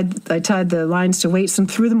I tied the lines to weights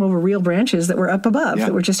and threw them over real branches that were up above,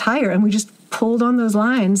 that were just higher, and we just pulled on those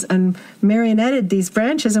lines and marionetted these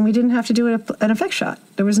branches, and we didn't have to do an effect shot.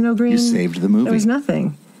 There was no green. You saved the movie. There was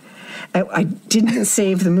nothing. I didn't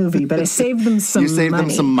save the movie, but I saved them some money. You saved them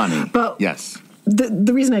some money. But yes.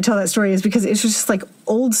 The reason I tell that story is because it's just like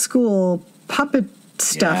old school puppet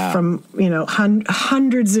stuff Yeah. from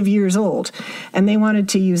hundreds of years old, and they wanted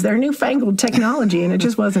to use their newfangled technology, and it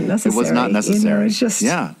just wasn't It necessary. was not necessary. It's just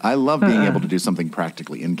I love being able to do something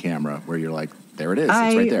practically in camera where you're like, there it is.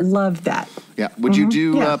 It's right there. I love that. Yeah. Would you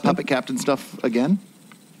do Yeah. puppet captain stuff again,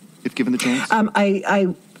 if given the chance?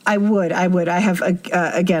 I would. I have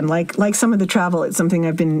again, like some of the travel. It's something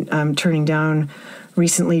I've been turning down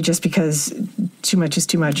recently, just because too much is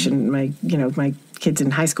too much, and my kid's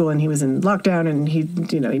in high school and he was in lockdown, and he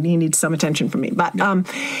needs some attention from me. But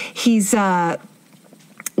he's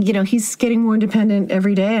getting more independent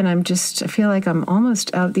every day, and I feel like I'm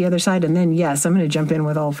almost out the other side. And then yes, I'm going to jump in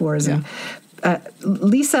with all fours. Yeah. And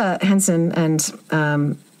Lisa Henson and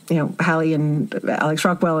Hallie and Alex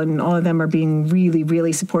Rockwell and all of them are being really,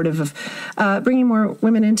 really supportive of bringing more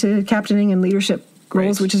women into captaining and leadership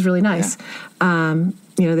roles, which is really nice. Yeah.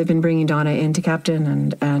 They've been bringing Donna into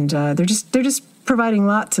captain, and they're just providing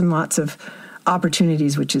lots and lots of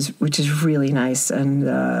opportunities, which is really nice. And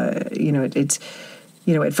it's.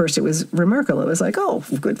 At first it was remarkable. It was like, oh,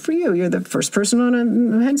 good for you. You're the first person on a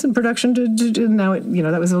Henson production to do. Now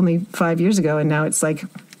that was only 5 years ago, and now it's like,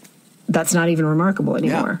 that's not even remarkable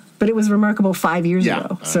anymore. Yeah. But it was remarkable 5 years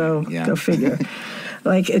ago. So go figure.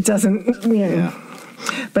 Like, it doesn't,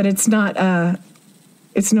 but it's not,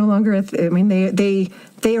 it's no longer, they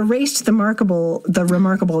erased the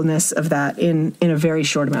remarkableness of that in a very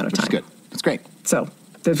short amount of time. Which is good. That's great. So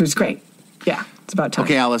this was great. Yeah. It's about time.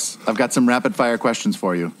 Okay, Alice, I've got some rapid fire questions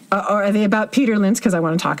for you. Or are they about Peter Linz? Because I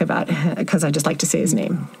want to talk about, because I just like to say his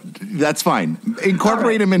name. That's fine.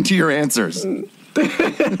 Incorporate him into your answers.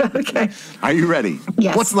 Okay. Are you ready?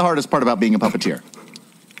 Yes. What's the hardest part about being a puppeteer?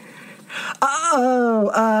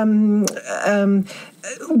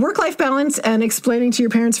 Work-life balance and explaining to your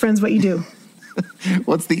parents' friends what you do.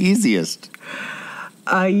 What's the easiest?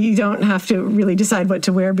 You don't have to really decide what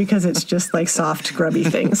to wear, because it's just like soft, grubby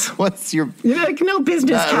things. What's your... Like, no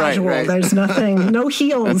business casual. Right. There's nothing. No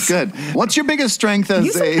heels. That's good. What's your biggest strength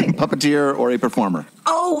as a puppeteer or a performer?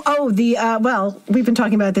 Well, we've been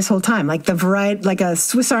talking about it this whole time, like the variety, like a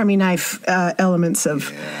Swiss Army knife elements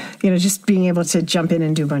of, just being able to jump in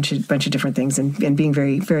and do a bunch of different things, and being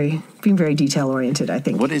very, very, detail oriented, I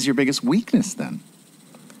think. What is your biggest weakness then?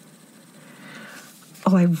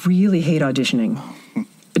 Oh, I really hate auditioning.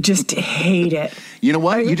 Just hate it. You know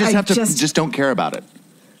what? You just have to just don't care about it.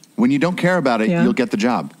 When you don't care about it, you'll get the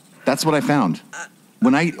job. That's what I found.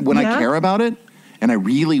 When I care about it and I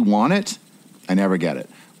really want it, I never get it.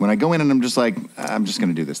 When I go in and I'm just like, I'm just going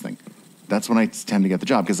to do this thing, that's when I tend to get the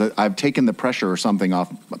job, because I've taken the pressure or something off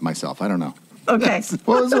myself. I don't know. Okay.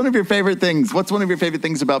 What was one of your favorite things? What's one of your favorite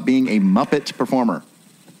things about being a Muppet performer?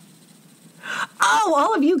 Oh,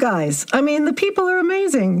 all of you guys. I mean, the people are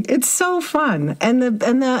amazing. It's so fun. And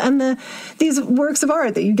these works of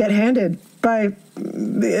art that you get handed by,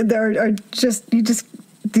 these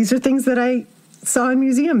are things that I saw in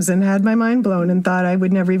museums and had my mind blown and thought I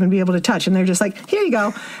would never even be able to touch. And they're just like, here you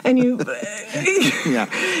go. And you,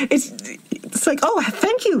 it's like, oh,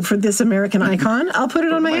 thank you for this American icon. I'll put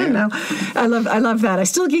it on my hand now. I love that. I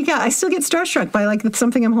still get starstruck by like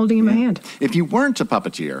something I'm holding in my hand. If you weren't a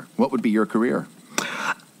puppeteer, what would be your career?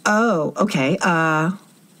 Oh, okay.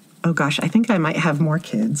 Oh gosh, I think I might have more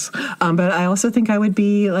kids. But I also think I would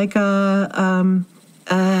be like I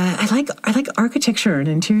like architecture and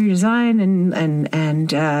interior design,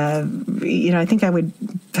 and I think I would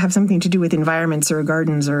have something to do with environments or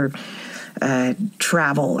gardens or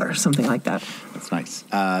travel or something like that. That's nice.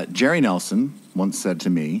 Jerry Nelson once said to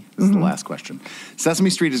me, this is the last question, Sesame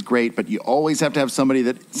Street is great, but you always have to have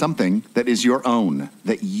something that is your own,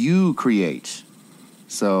 that you create.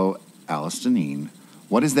 So, Alice Dinnean,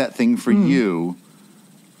 what is that thing for you?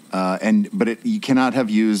 You cannot have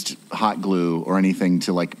used hot glue or anything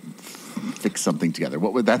to like fix something together.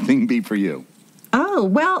 What would that thing be for you? Oh,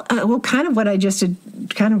 well, kind of what I just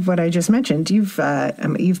mentioned. You've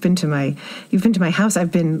been to my house.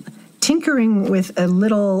 I've been tinkering with a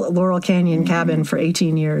little Laurel Canyon cabin for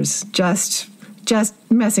 18 years, just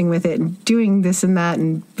messing with it and doing this and that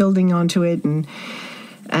and building onto it and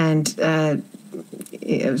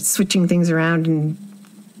switching things around and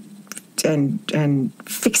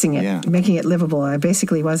fixing it, making it livable. I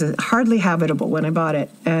basically was hardly habitable when I bought it,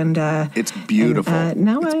 and it's beautiful.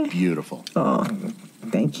 It's beautiful. Oh,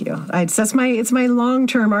 thank you. It's my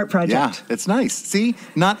long-term art project. Yeah, it's nice. See,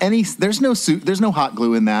 there's no hot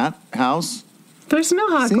glue in that house. There's no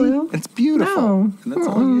hot glue. It's beautiful. No. And that's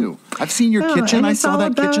all you. I've seen your kitchen. I saw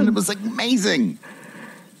that kitchen. It was like amazing.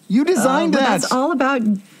 You designed that. That's all about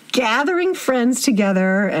gathering friends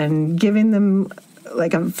together and giving them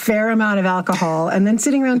like a fair amount of alcohol, and then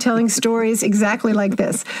sitting around telling stories exactly like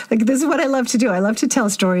this. Like, this is what I love to do. I love to tell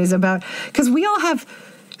stories about, because we all have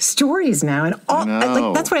stories now, and all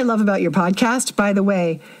like that's what I love about your podcast. By the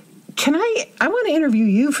way, I want to interview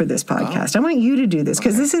you for this podcast. I want you to do this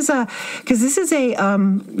because this is a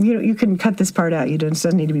you can cut this part out. It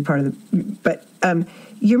doesn't need to be part of the, but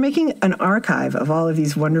you're making an archive of all of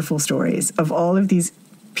these wonderful stories of all of these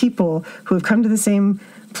people who have come to the same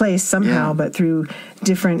place somehow, but through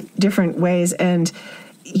different ways. And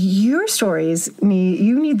your stories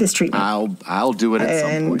need this treatment. I'll do it at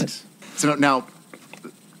some point. So now,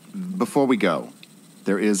 before we go,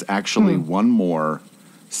 there is actually one more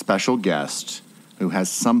special guest who has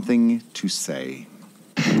something to say.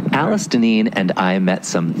 Alice Dinnean and I met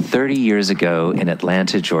some 30 years ago in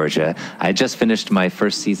Atlanta, Georgia. I had just finished my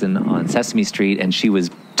first season on Sesame Street, and she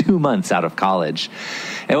was 2 months out of college.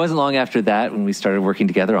 It wasn't long after that when we started working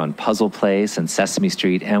together on Puzzle Place and Sesame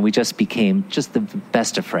Street, and we just became just the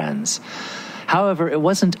best of friends. However, it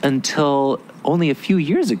wasn't until only a few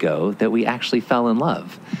years ago that we actually fell in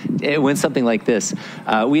love. It went something like this.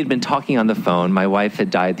 We had been talking on the phone. My wife had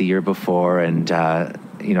died the year before, and I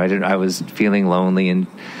was feeling lonely, and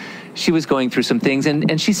she was going through some things.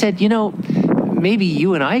 And she said, maybe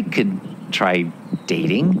you and I could try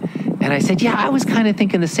dating. And I said, yeah, I was kind of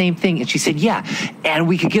thinking the same thing. And she said, yeah, and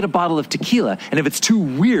we could get a bottle of tequila. And if it's too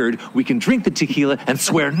weird, we can drink the tequila and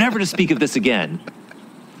swear never to speak of this again.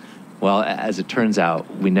 Well, as it turns out,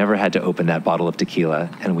 we never had to open that bottle of tequila,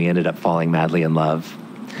 and we ended up falling madly in love.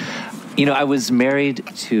 I was married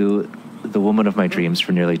to the woman of my dreams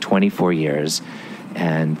for nearly 24 years,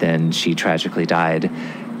 and then she tragically died.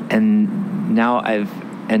 And now I've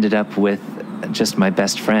ended up with just my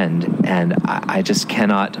best friend, and I just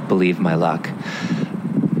cannot believe my luck.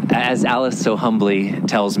 As Alice so humbly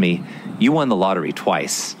tells me, you won the lottery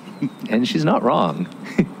twice. And she's not wrong.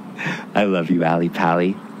 I love you, Allie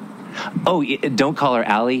Pally. Oh, don't call her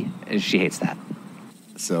Allie. She hates that.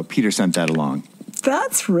 So Peter sent that along.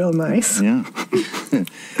 That's real nice. Yeah.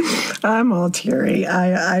 I'm all teary.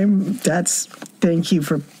 Thank you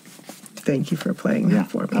for playing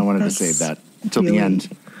that for me. I wanted to save that until the end.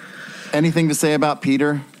 Anything to say about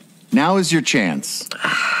Peter? Now is your chance.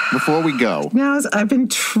 Before we go. I've been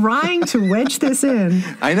trying to wedge this in.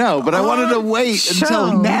 I know, but I wanted to wait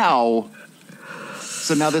until now.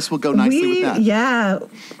 So now this will go nicely with that. Yeah.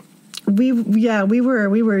 We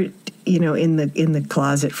were in the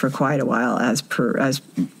closet for quite a while as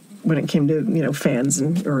when it came to fans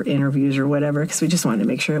or interviews or whatever, because we just wanted to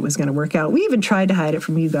make sure it was going to work out. We even tried to hide it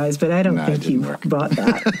from you guys, but I don't think you bought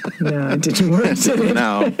that. No, it didn't work. Did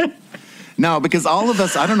it? No, because all of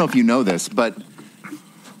us, I don't know if you know this, but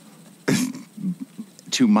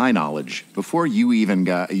to my knowledge, before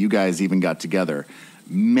you guys even got together,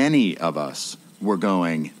 many of us were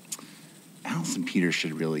going, Alice and Peter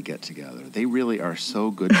should really get together. They really are so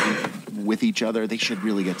good with each other. They should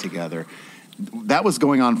really get together. That was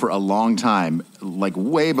going on for a long time, like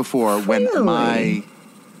way before when my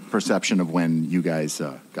perception of when you guys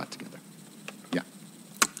got together. Yeah.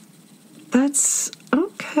 That's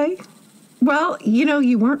okay. Well,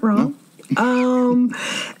 you weren't wrong.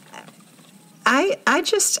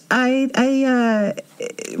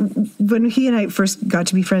 When he and I first got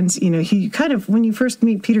to be friends, he kind of, when you first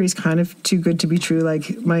meet Peter, he's kind of too good to be true.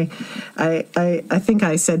 Like I think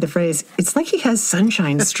I said the phrase, it's like he has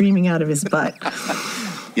sunshine streaming out of his butt.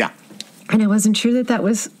 Yeah. And I wasn't sure that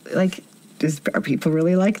was like, are people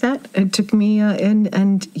really like that? It took me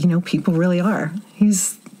and people really are.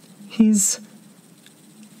 He's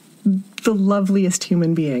the loveliest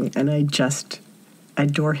human being, and I just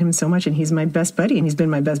adore him so much, and he's my best buddy, and he's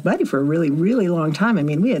been my best buddy for a really, really long time. I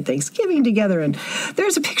mean, we had Thanksgiving together, and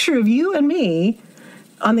there's a picture of you and me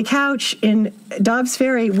on the couch in Dobbs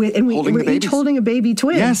Ferry, we're each holding a baby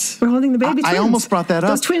twin. Yes. We're holding the baby twins. I almost brought that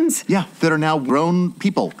up. Those twins. Yeah, that are now grown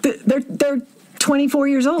people. They're 24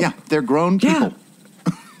 years old. Yeah, they're grown people.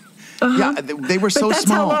 Yeah, they were so small. But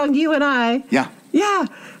that's how long you and I. Yeah. Yeah.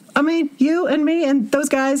 I mean, you and me and those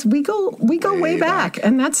guys, we go way back.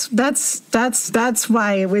 And that's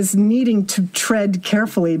why it was needing to tread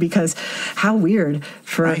carefully, because how weird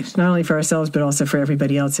for not only for ourselves, but also for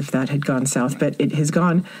everybody else if that had gone south. But it has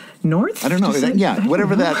gone north. I don't know.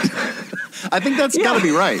 Whatever that. I think that's got to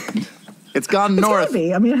be right. It's gone north. It's gotta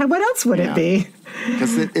be. I mean, what else would it be?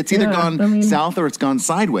 Because it's either gone south or it's gone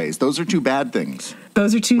sideways. Those are two bad things.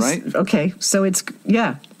 Those are two. Right? Okay. So it's,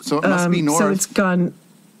 So it must be north. So it's gone.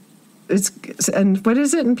 And what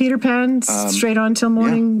is it in Peter Pan? Straight on till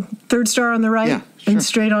morning, third star on the right, and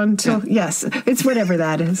straight on till, yes, it's whatever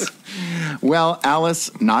that is. Well,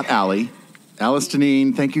 Alice, not Allie, Alice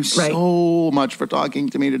Dinnean, thank you so much for talking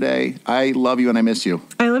to me today. I love you and I miss you.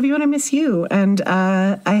 I love you and I miss you. And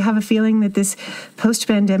I have a feeling that this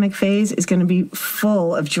post-pandemic phase is going to be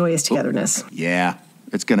full of joyous togetherness. Yeah,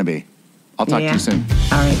 it's going to be. I'll talk to you soon.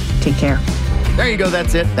 All right. Take care. There you go.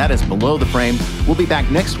 That's it. That is Below the Frame. We'll be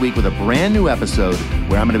back next week with a brand new episode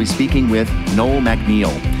where I'm going to be speaking with Noel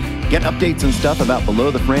McNeil. Get updates and stuff about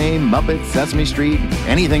Below the Frame, Muppets, Sesame Street,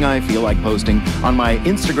 anything I feel like posting on my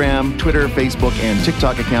Instagram, Twitter, Facebook, and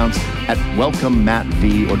TikTok accounts at Welcome Matt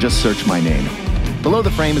V, or just search my name. Below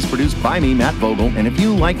the Frame is produced by me, Matt Vogel, and if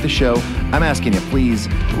you like the show, I'm asking you, please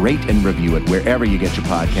rate and review it wherever you get your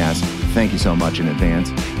podcasts. Thank you so much in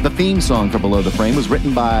advance. The theme song for Below the Frame was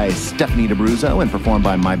written by Stephanie DeBruzzo and performed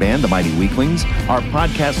by my band, The Mighty Weaklings. Our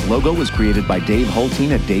podcast logo was created by Dave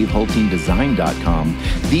Holteen at DaveHolteenDesign.com.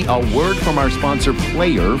 The award from our sponsor,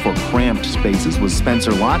 Player, for Cramped Spaces was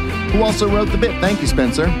Spencer Lott, who also wrote the bit. Thank you,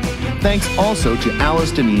 Spencer. Thanks also to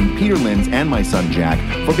Alice Dinnean, Peter Linz, and my son, Jack,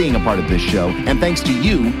 for being a part of this show. And thanks to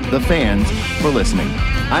you, the fans, for listening.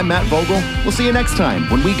 I'm Matt Vogel. We'll see you next time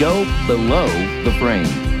when we go Below the Frame.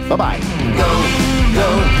 Bye-bye. Go,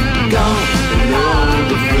 go.